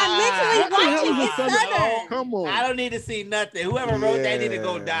 I'm literally watching. It's Southern. Come on. I don't need to see nothing. Whoever wrote that need to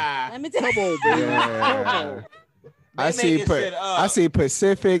go Yeah. die. Let me tell Come you. on, baby. Come Yeah. on. They I see. making shit up. I see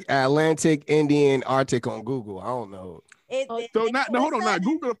Pacific, Atlantic, Indian, Arctic on Google. I don't know. So hold on now.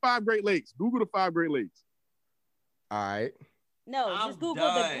 Google the 5 Great Lakes. Google the 5 Great Lakes. All right. No, I'm just Google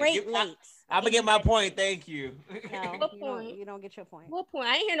done. the Great You- Lakes. I'm gonna get my point. Thank you. No, What you point? don't get your point. What point?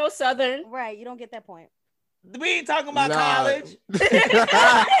 I ain't hear no Southern. Right, you don't get that point. We ain't talking about Nah. college.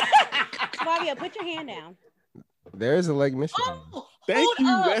 Fabio, put your hand down. There is a Lake Michigan. Oh, Thank hold you.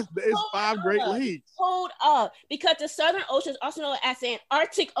 up. It's Hold 5 Great up. Lakes. Hold up, because the Southern Ocean is also known as the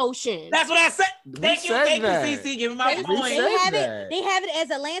Antarctic Ocean. That's what I said. Thank you, said that. CC. Give me my They, We point. said have that. it. They have it as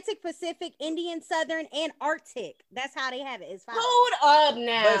Atlantic, Pacific, Indian, Southern, and Arctic. That's how they have it. It's 5. Hold up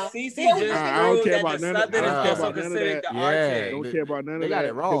now. But CC They- just I don't proved care that about the none of- Southern I is don't care also about none of considered that. the Yeah. Arctic. Don't care about none They of got that.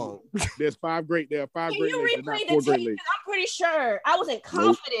 it wrong. There's 5 Great. There are 5 Can Great you Lakes. They're replay not the 4 tape? Great 'Cause Lakes. I'm pretty sure I was in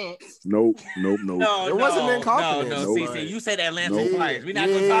confidence. Nope. No, It wasn't no, in confidence. No, Nope. CC, you said Atlantic Nope. twice. We're not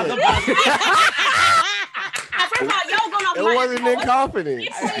Yeah. gonna talk about it. First of all, y'all going off It my wasn't in confidence.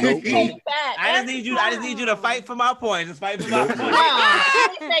 Nope. I just need you to fight for my points. Just fight for my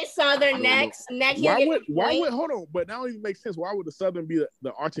points. Say Southern next. Next, he'll Why get would point. hold on? But that don't even make sense. Why would the Southern be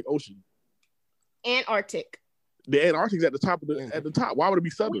the Arctic Ocean? Antarctic. The Antarctic's at the top of the top. Why would it be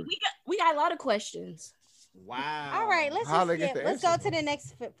Southern? We got a lot of questions. Wow. All right, let's How just they get the let's go answer? to the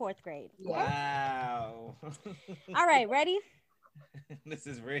next 4th grade. Wow. All right, ready? This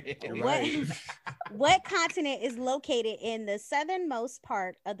is real. Right. What continent is located in the southernmost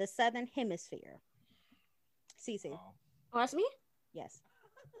part of the southern hemisphere? Cece. Oh, that's me? Yes.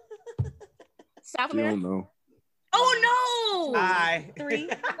 South You America? don't know. Oh, no. Hi. 3,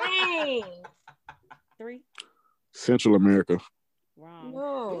 Dang. 3. Central America. Wrong.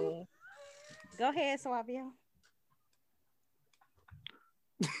 No. Go ahead, Swabio.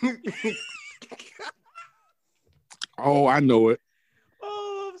 Oh, I know it.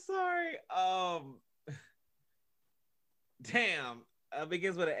 Oh, I'm sorry. Damn.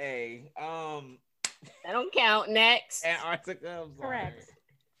 Begins with an A. That don't count. Next. Antarctica. I'm sorry. Correct.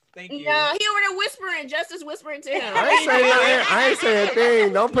 Thank you. No, he over there whispering. Justice whispering to him. I ain't saying a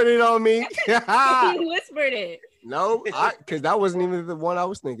thing. Don't put it on me. He whispered it. No, because that wasn't even the one I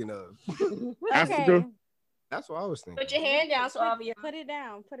was thinking of. Africa. That's what I was thinking. Put your hand down, Swabia. Put it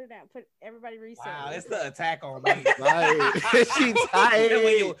down. Put it down. Put everybody reset. Wow, it's the attack on me. Right. She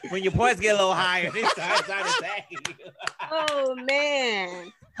tired. when your points get a little higher, they start attacking you. Oh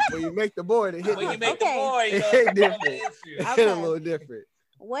man. When you make the board, it hit When you different. make the board, you It know, hit different. It hit a Okay. little different.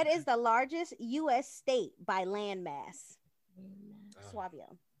 What is the largest U.S. state by land mass?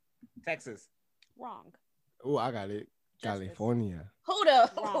 Swabio. Texas. Wrong. Oh, I got it. California. Hold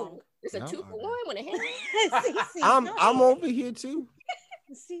up. Wrong. It's a No, 2 I for don't. 1 with a hand. Cece, I'm go I'm ahead. over here too.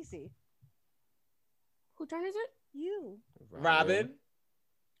 Cece. Who turn is it? You. Robin.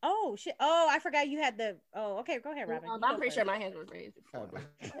 Oh shit. Oh, I forgot you had the. Oh, okay. Go ahead, Robin. You I'm go pretty sure first. my hands were raised before.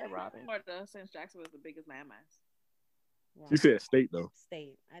 Yeah, Robin. Florida, since Jackson was the biggest landmass. Wrong. You said state though.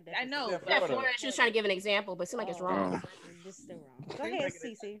 State. I know. Yeah, but- Yeah, Florida. She was trying to give an example, but it seemed like it's wrong. This is still wrong. Go ahead,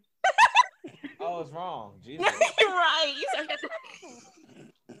 Cece. Oh, it's wrong. Jesus. Right. You said that.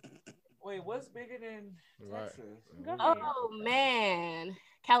 Wait, what's bigger than Right. Texas? Go ahead. Oh man.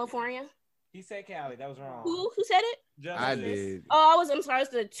 California. He said Cali. That was wrong. Who said it? Justice. I did. Oh, I'm sorry.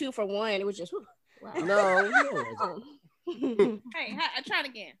 It's the 2 for 1. It was just. Wow. No. Hey, I tried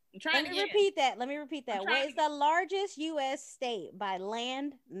again. I'm trying Let me again. repeat that. Let me repeat that. I'm What trying is the largest U.S. state by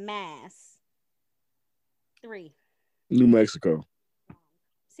land mass? 3. New Mexico.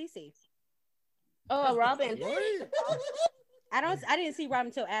 Cece. Oh, Robin. I didn't see Robin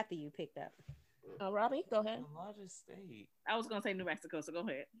until after you picked up. Oh, Robin, go ahead. The largest state. I was gonna say New Mexico, so go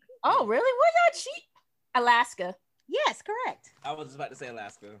ahead. Oh, really? What y'all cheat? Alaska. Yes, correct. I was just about to say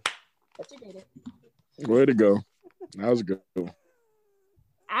Alaska. But you did it. Way to go. That was good.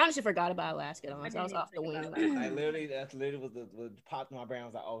 I honestly forgot about Alaska. Though, so I was off the wing. Like literally, that's literally what popped in my brain. I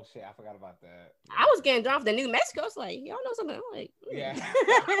was like, oh shit, I forgot about that. I was getting drawn for the New Mexico. It's like, y'all know something. I'm like, Yeah.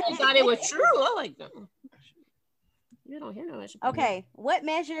 I thought it was true. I'm like, no. You don't hear no that shit. Okay. What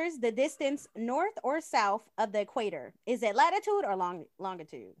measures the distance north or south of the equator? Is it latitude or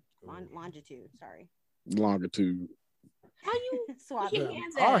longitude? Longitude. Sorry. Longitude. How you? Swab. Your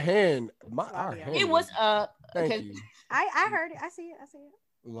hands Our at? hand. Our It hand. It was Thank okay. you. I heard it. I see it. I see it.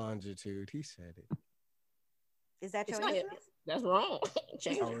 Longitude. He said it. Is that It's your not- answer? That's wrong.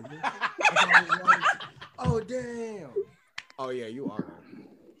 Change Oh, it. oh damn. Oh yeah, you are.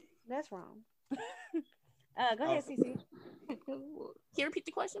 That's wrong. Go ahead, Cece. Can you repeat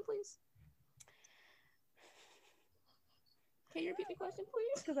the question, please? Can you repeat the question,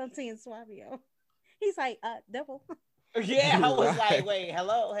 please? Because I'm seeing Swabio. He's like, double. Yeah, I was like, wait,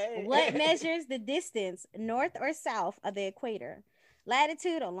 hello, hey. What measures the distance north or south of the equator?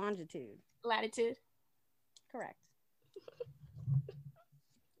 Latitude or longitude? Latitude. Correct.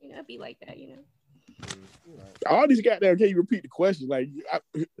 You know, it'd be like that, you know. All these goddamn, can you repeat the question? Like,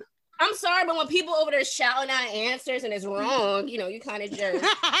 I'm sorry, but when people over there shouting out answers and it's wrong, you know, you kind of jerk.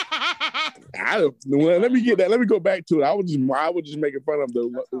 I don't. Well, let me get that. Let me go back to it. I was just making fun of the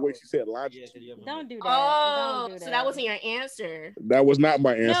way she said longitude. Don't do that. Oh, Don't do so that wasn't your answer. That was not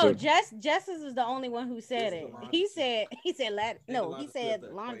my answer. No, Justice is the only one who said it. He said he said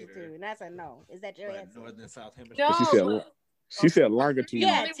longitude. And I said no. Is that your answer? Northern South Hemisphere. No. She said longitude.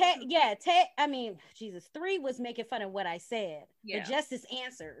 Yeah, I mean, Jesus, 3 was making fun of what I said. Yeah. But Justice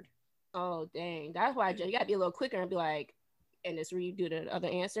answered. Oh, dang. That's why you got to be a little quicker and be like, and just redo the other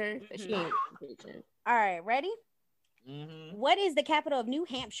answer. But she ain't. All right, ready? Mm-hmm. What is the capital of New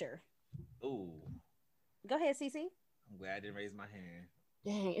Hampshire? Ooh, Go ahead, Cece. I'm glad I didn't raise my hand.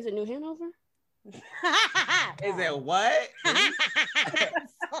 Dang, is it New Hanover? Is it what?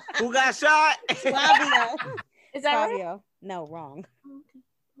 Who got shot? Flavio? Is that right? Flavio. No, wrong.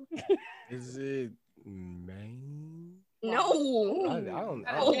 Is it Maine? No. I don't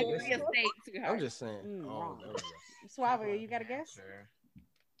I know. don't think it's a state, sweetheart. I'm just saying. Wrong. there we go. Flavio, you got a guess? Sure.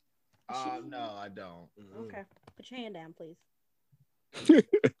 No, I don't. Okay. Put your hand down, please.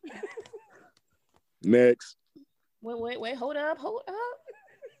 Next. Wait, hold up.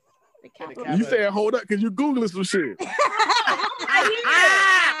 The capital. You said hold up because you Googling some shit.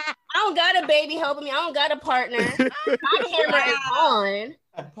 I don't got a baby helping me. I don't got a partner. My camera is on.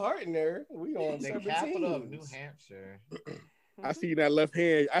 A partner. We on The separate capital of teams. New Hampshire. I see that left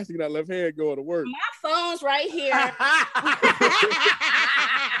hand. I see that left hand going to work. My phone's right here.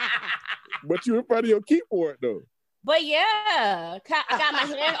 But you in front of your keyboard though. But yeah, I got my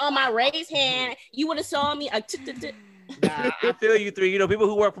hand on my raised hand. You would have saw me. Nah, I feel you three. You know, people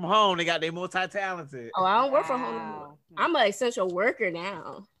who work from home, they multi-talented. Oh, I don't work from home anymore. I'm an essential worker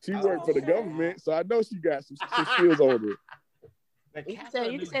now. She worked for the government, so I know she got some skills on her. You can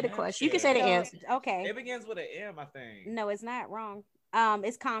say the question. You can say the answer. Okay. It begins with an M, I think. No, it's not wrong.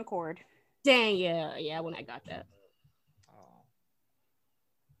 It's Concord. Dang, yeah, when I got that.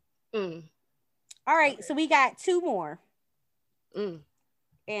 All right, so we got two more.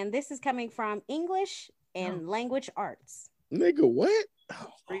 And this is coming from English and language arts. Nigga, what?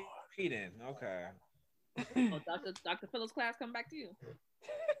 Repeating. Okay. Dr. Phillips' class come back to you.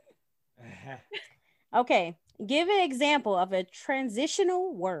 Okay, give an example of a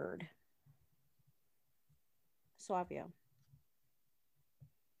transitional word. Suavio.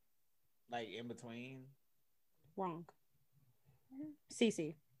 Like in between? Wrong.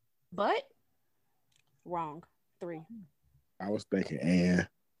 Cece. But? Wrong. 3. I was thinking, and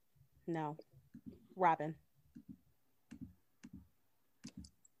no. Robin.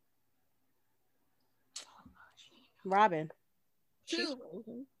 Robin. 2.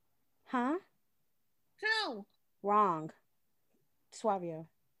 Huh? 2. Wrong. Suavio.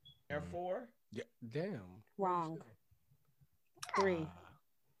 Therefore? Yeah, damn. Wrong. 3.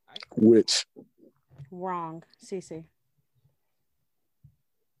 Which? Wrong. Cece.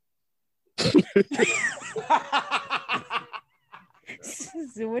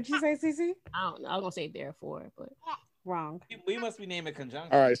 What'd you say, Cece? I don't know. I was gonna say therefore, but wrong. We must be naming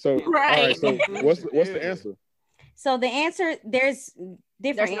conjunction. All right, so Right. All right, so what's the answer? So the answer, there's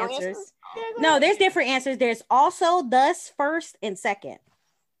different There's no answers. answer? No, there's different answers. There's also, thus, first, and second.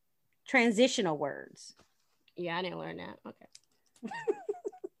 Transitional words. Yeah, I didn't learn that. Okay.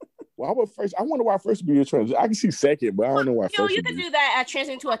 Well, I wonder why first would be a transition. I can see second, but I don't know why first. You would could be. do that at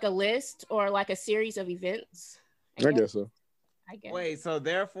transition to like a list or like a series of events. I guess so. I guess. Wait, so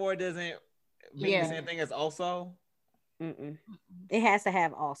therefore doesn't mean the same thing as also? Mm-mm. It has to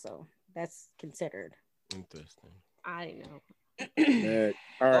have also. That's considered. Interesting. I didn't know. Yeah.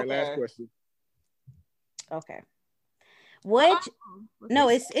 All right, Okay. last question. Okay. Which? No,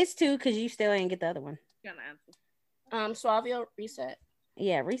 it's 2 because you still ain't get the other one. Gonna answer. Suavio reset.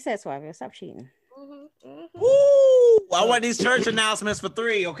 Yeah, reset, Suavio. Stop cheating. Woo! I want these church announcements for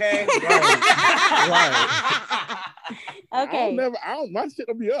 3, okay? Okay. My shit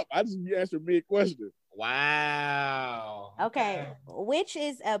will be up. I just be answering big questions. Wow. Okay. Which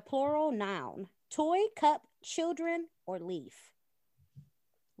is a plural noun? Toy, cup, children, or leaf?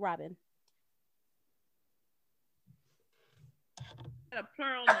 Robin. A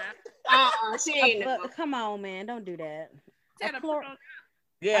plural noun. She ain't know. Come on, man. Don't do that. Said a plural noun.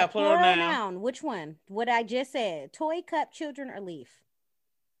 Yeah, A plural noun. noun. Which one? What I just said. Toy, cup, children, or leaf?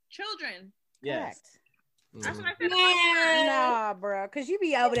 Children. Yes. Correct. That's what I said the first time. Nah, bro. Because you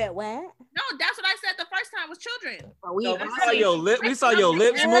be over that what? No, that's what I said the first time was children. Oh, We saw your lip. We saw your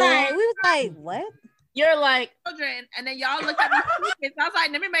lips move. Right. We was like, what? You're like, Children. And then y'all looked at me stupid. So I was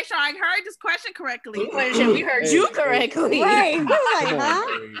like, let me make sure I heard this question correctly. we heard you correctly. Right. We was like, Come huh?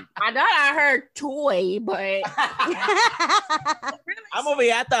 on. I thought I heard toy, but I'm over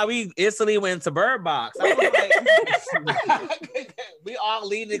here. I thought we instantly went to Bird Box. I was like, we all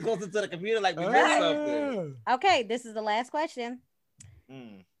leaning closer to the computer like we missed something. Okay, this is the last question.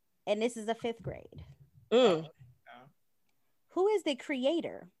 Mm. And this is a 5th grade. mm. Who is the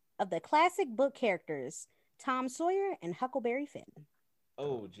creator of the classic book characters Tom Sawyer and Huckleberry Finn?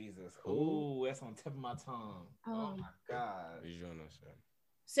 Oh, Jesus. Ooh, that's on the tip of my tongue. Oh, my God.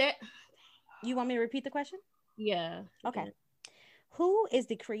 Set. You want me to repeat the question? Yeah. Okay. Who is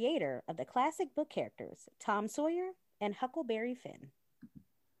the creator of the classic book characters Tom Sawyer and Huckleberry Finn?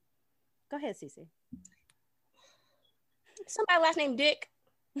 Go ahead, Cece. Somebody last name Dick.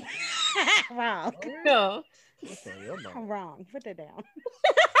 Wrong. No. I'm wrong. Put that down.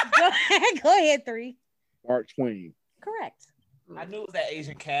 Go ahead, 3. Mark Twain. Correct. I knew it was that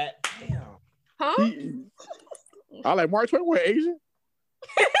Asian cat. Damn. Huh? I like Mark Twain. We're Asian.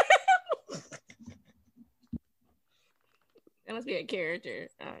 That must be a character.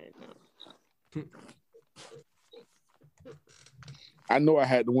 I don't know. I know I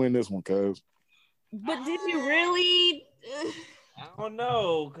had to win this one, cuz. But did you really? I don't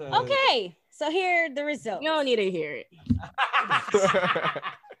know. Okay. So here are the results. You don't need to hear it.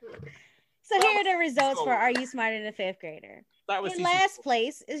 So here are the results for Are You Smarter Than a 5th Grader? Start with In CC. last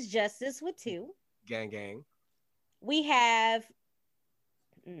place is Justice with 2. Gang, gang. We have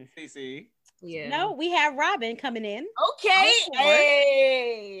CC. Yeah. we have Robin coming in. Okay. Oh,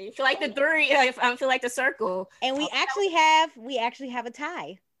 Hey. Feel like like the three. I feel like the circle. And we actually have a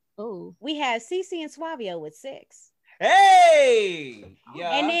tie. Oh, we have Cece and Suavio with 6. Hey,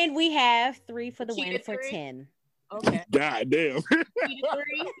 yeah. And then we have 3 for the win for 3? 10. Okay. God damn. 3?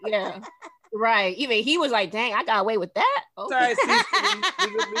 Yeah. Right. Even he was like, "Dang, I got away with that." Okay. Sorry,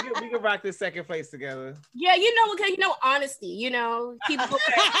 we can rock this second place together. Yeah, because honesty. People.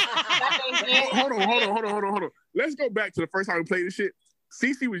 Hold on. Let's go back to the first time we played this shit.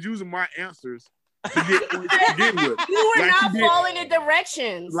 Cece was using my answers to get with. You were not following the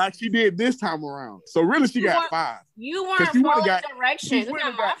directions like she did this time around. So really, she got 5. You weren't following directions. She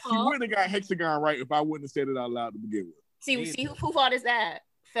wouldn't have got hexagon right if I wouldn't have said it out loud to begin with. See who fault is that?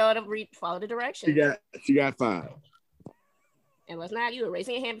 Follow the directions. She got 5. And let's not you were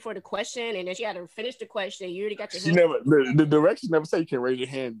raising your hand before the question, and then she had to finish the question. You already got your hand. The directions never say you can raise your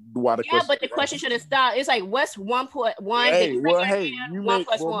hand while the question. Yeah, but the question should have stopped. It's like what's 1.1? Hey, you make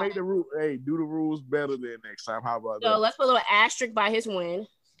the rule. Hey, do the rules better than next time. How about that? So let's put a little asterisk by his win.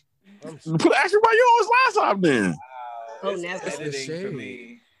 Put an asterisk by yours last time then. Oh, never. Editing for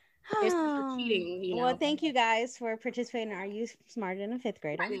me. It's cheating, Well, thank you guys for participating. Are you smarter than a 5th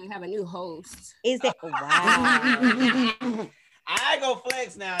grader? I didn't have a new host. Is it? Wow. I go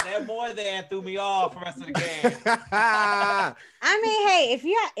flex now. That boy there threw me off for the rest of the game. I mean, hey,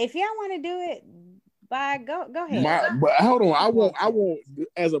 if y'all want to do it, go ahead. But hold on, I won't.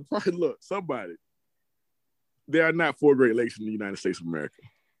 As a look, somebody. There are not 4 Great Lakes in the United States of America.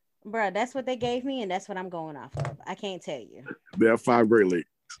 Bruh, that's what they gave me, and that's what I'm going off of. I can't tell you. There are 5 Great Lakes.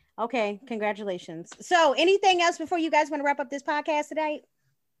 Okay, congratulations. So, anything else before you guys want to wrap up this podcast today?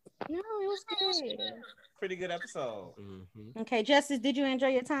 No, it was good. Pretty good episode. Mm-hmm. Okay, Justice, did you enjoy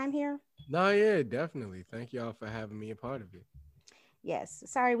your time here? No, yeah, definitely. Thank y'all for having me a part of it. Yes.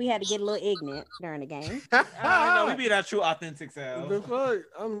 Sorry we had to get a little ignorant during the game. No, we be our true authentic self.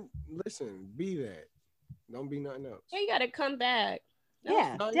 Listen, be that. Don't be nothing else. Yeah, you got to come back.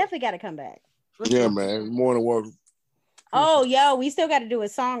 Yeah, definitely got to come back. Yeah, man. More than welcome. Oh, yo, we still got to do a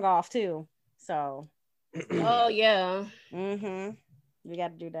song off too. So. Oh yeah. Mm-hmm. We got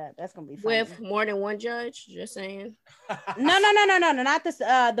to do that. That's gonna be fun. With more than one judge. Just saying. No. Not this.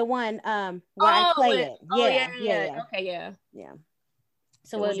 The one. Where I play it. Oh, yeah. Okay. Yeah.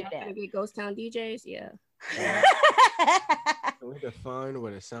 So we'll do that. Get Ghost Town DJs. Yeah. Can we define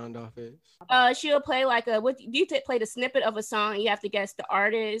what a sound off is? She'll play like play the snippet of a song. You have to guess the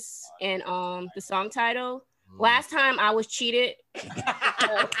artist and the song title. Last time I was cheated.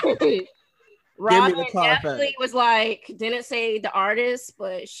 Robin definitely was like, didn't say the artist,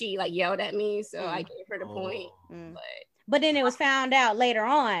 but she like yelled at me, so I gave her the point. But then it was found out later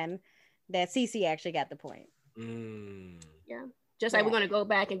on that Cece actually got the point. Yeah, just like we're gonna go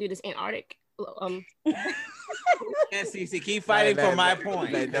back and do this Antarctic. Cece, keep fighting for my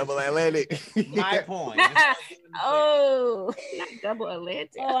point. That double Atlantic. My point. Oh, not double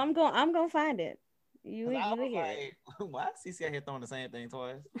Atlantic. Oh, I'm gonna find it. You hear it. Why is Cece out here throwing the same thing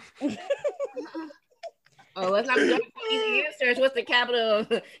twice? Oh, let's not go these answers. What's the capital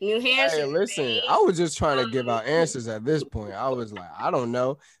of New Hampshire? Hey, listen, I was just trying to give out answers at this point. I was like, I don't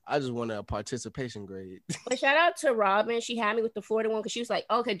know. I just wanted a participation grade. But shout out to Robin. She had me with the Florida one because she was like,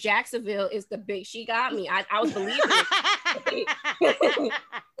 okay, Jacksonville is the big. She got me. I was believing it.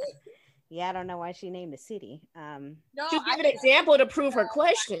 Yeah, I don't know why she named the city. No, she gave an example to prove her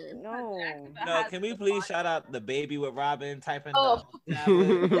question. No, can we please shout out the baby with Robin typing?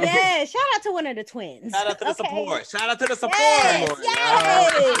 Yeah, shout out to one of the twins. Shout out to the support. Shout out to the support.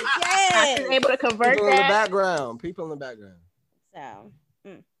 Yes. Able to convert people in the background. People in the background. So.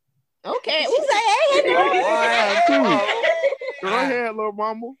 Okay. We say hey. Go ahead, little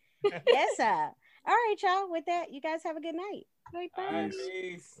mama. Yes, sir. All right, y'all. With that, you guys have a good night. Bye. Bye.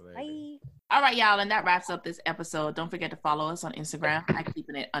 All right, y'all, and that wraps up this episode. Don't forget to follow us on Instagram at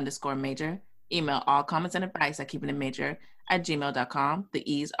keepingit_major. Email all comments and advice at keepingitmajor@gmail.com.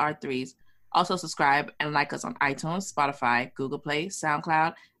 The E's are 3s. Also subscribe and like us on iTunes, Spotify, Google Play,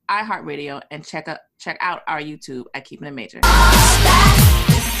 SoundCloud, iHeartRadio, and check out our YouTube at Keeping It Major.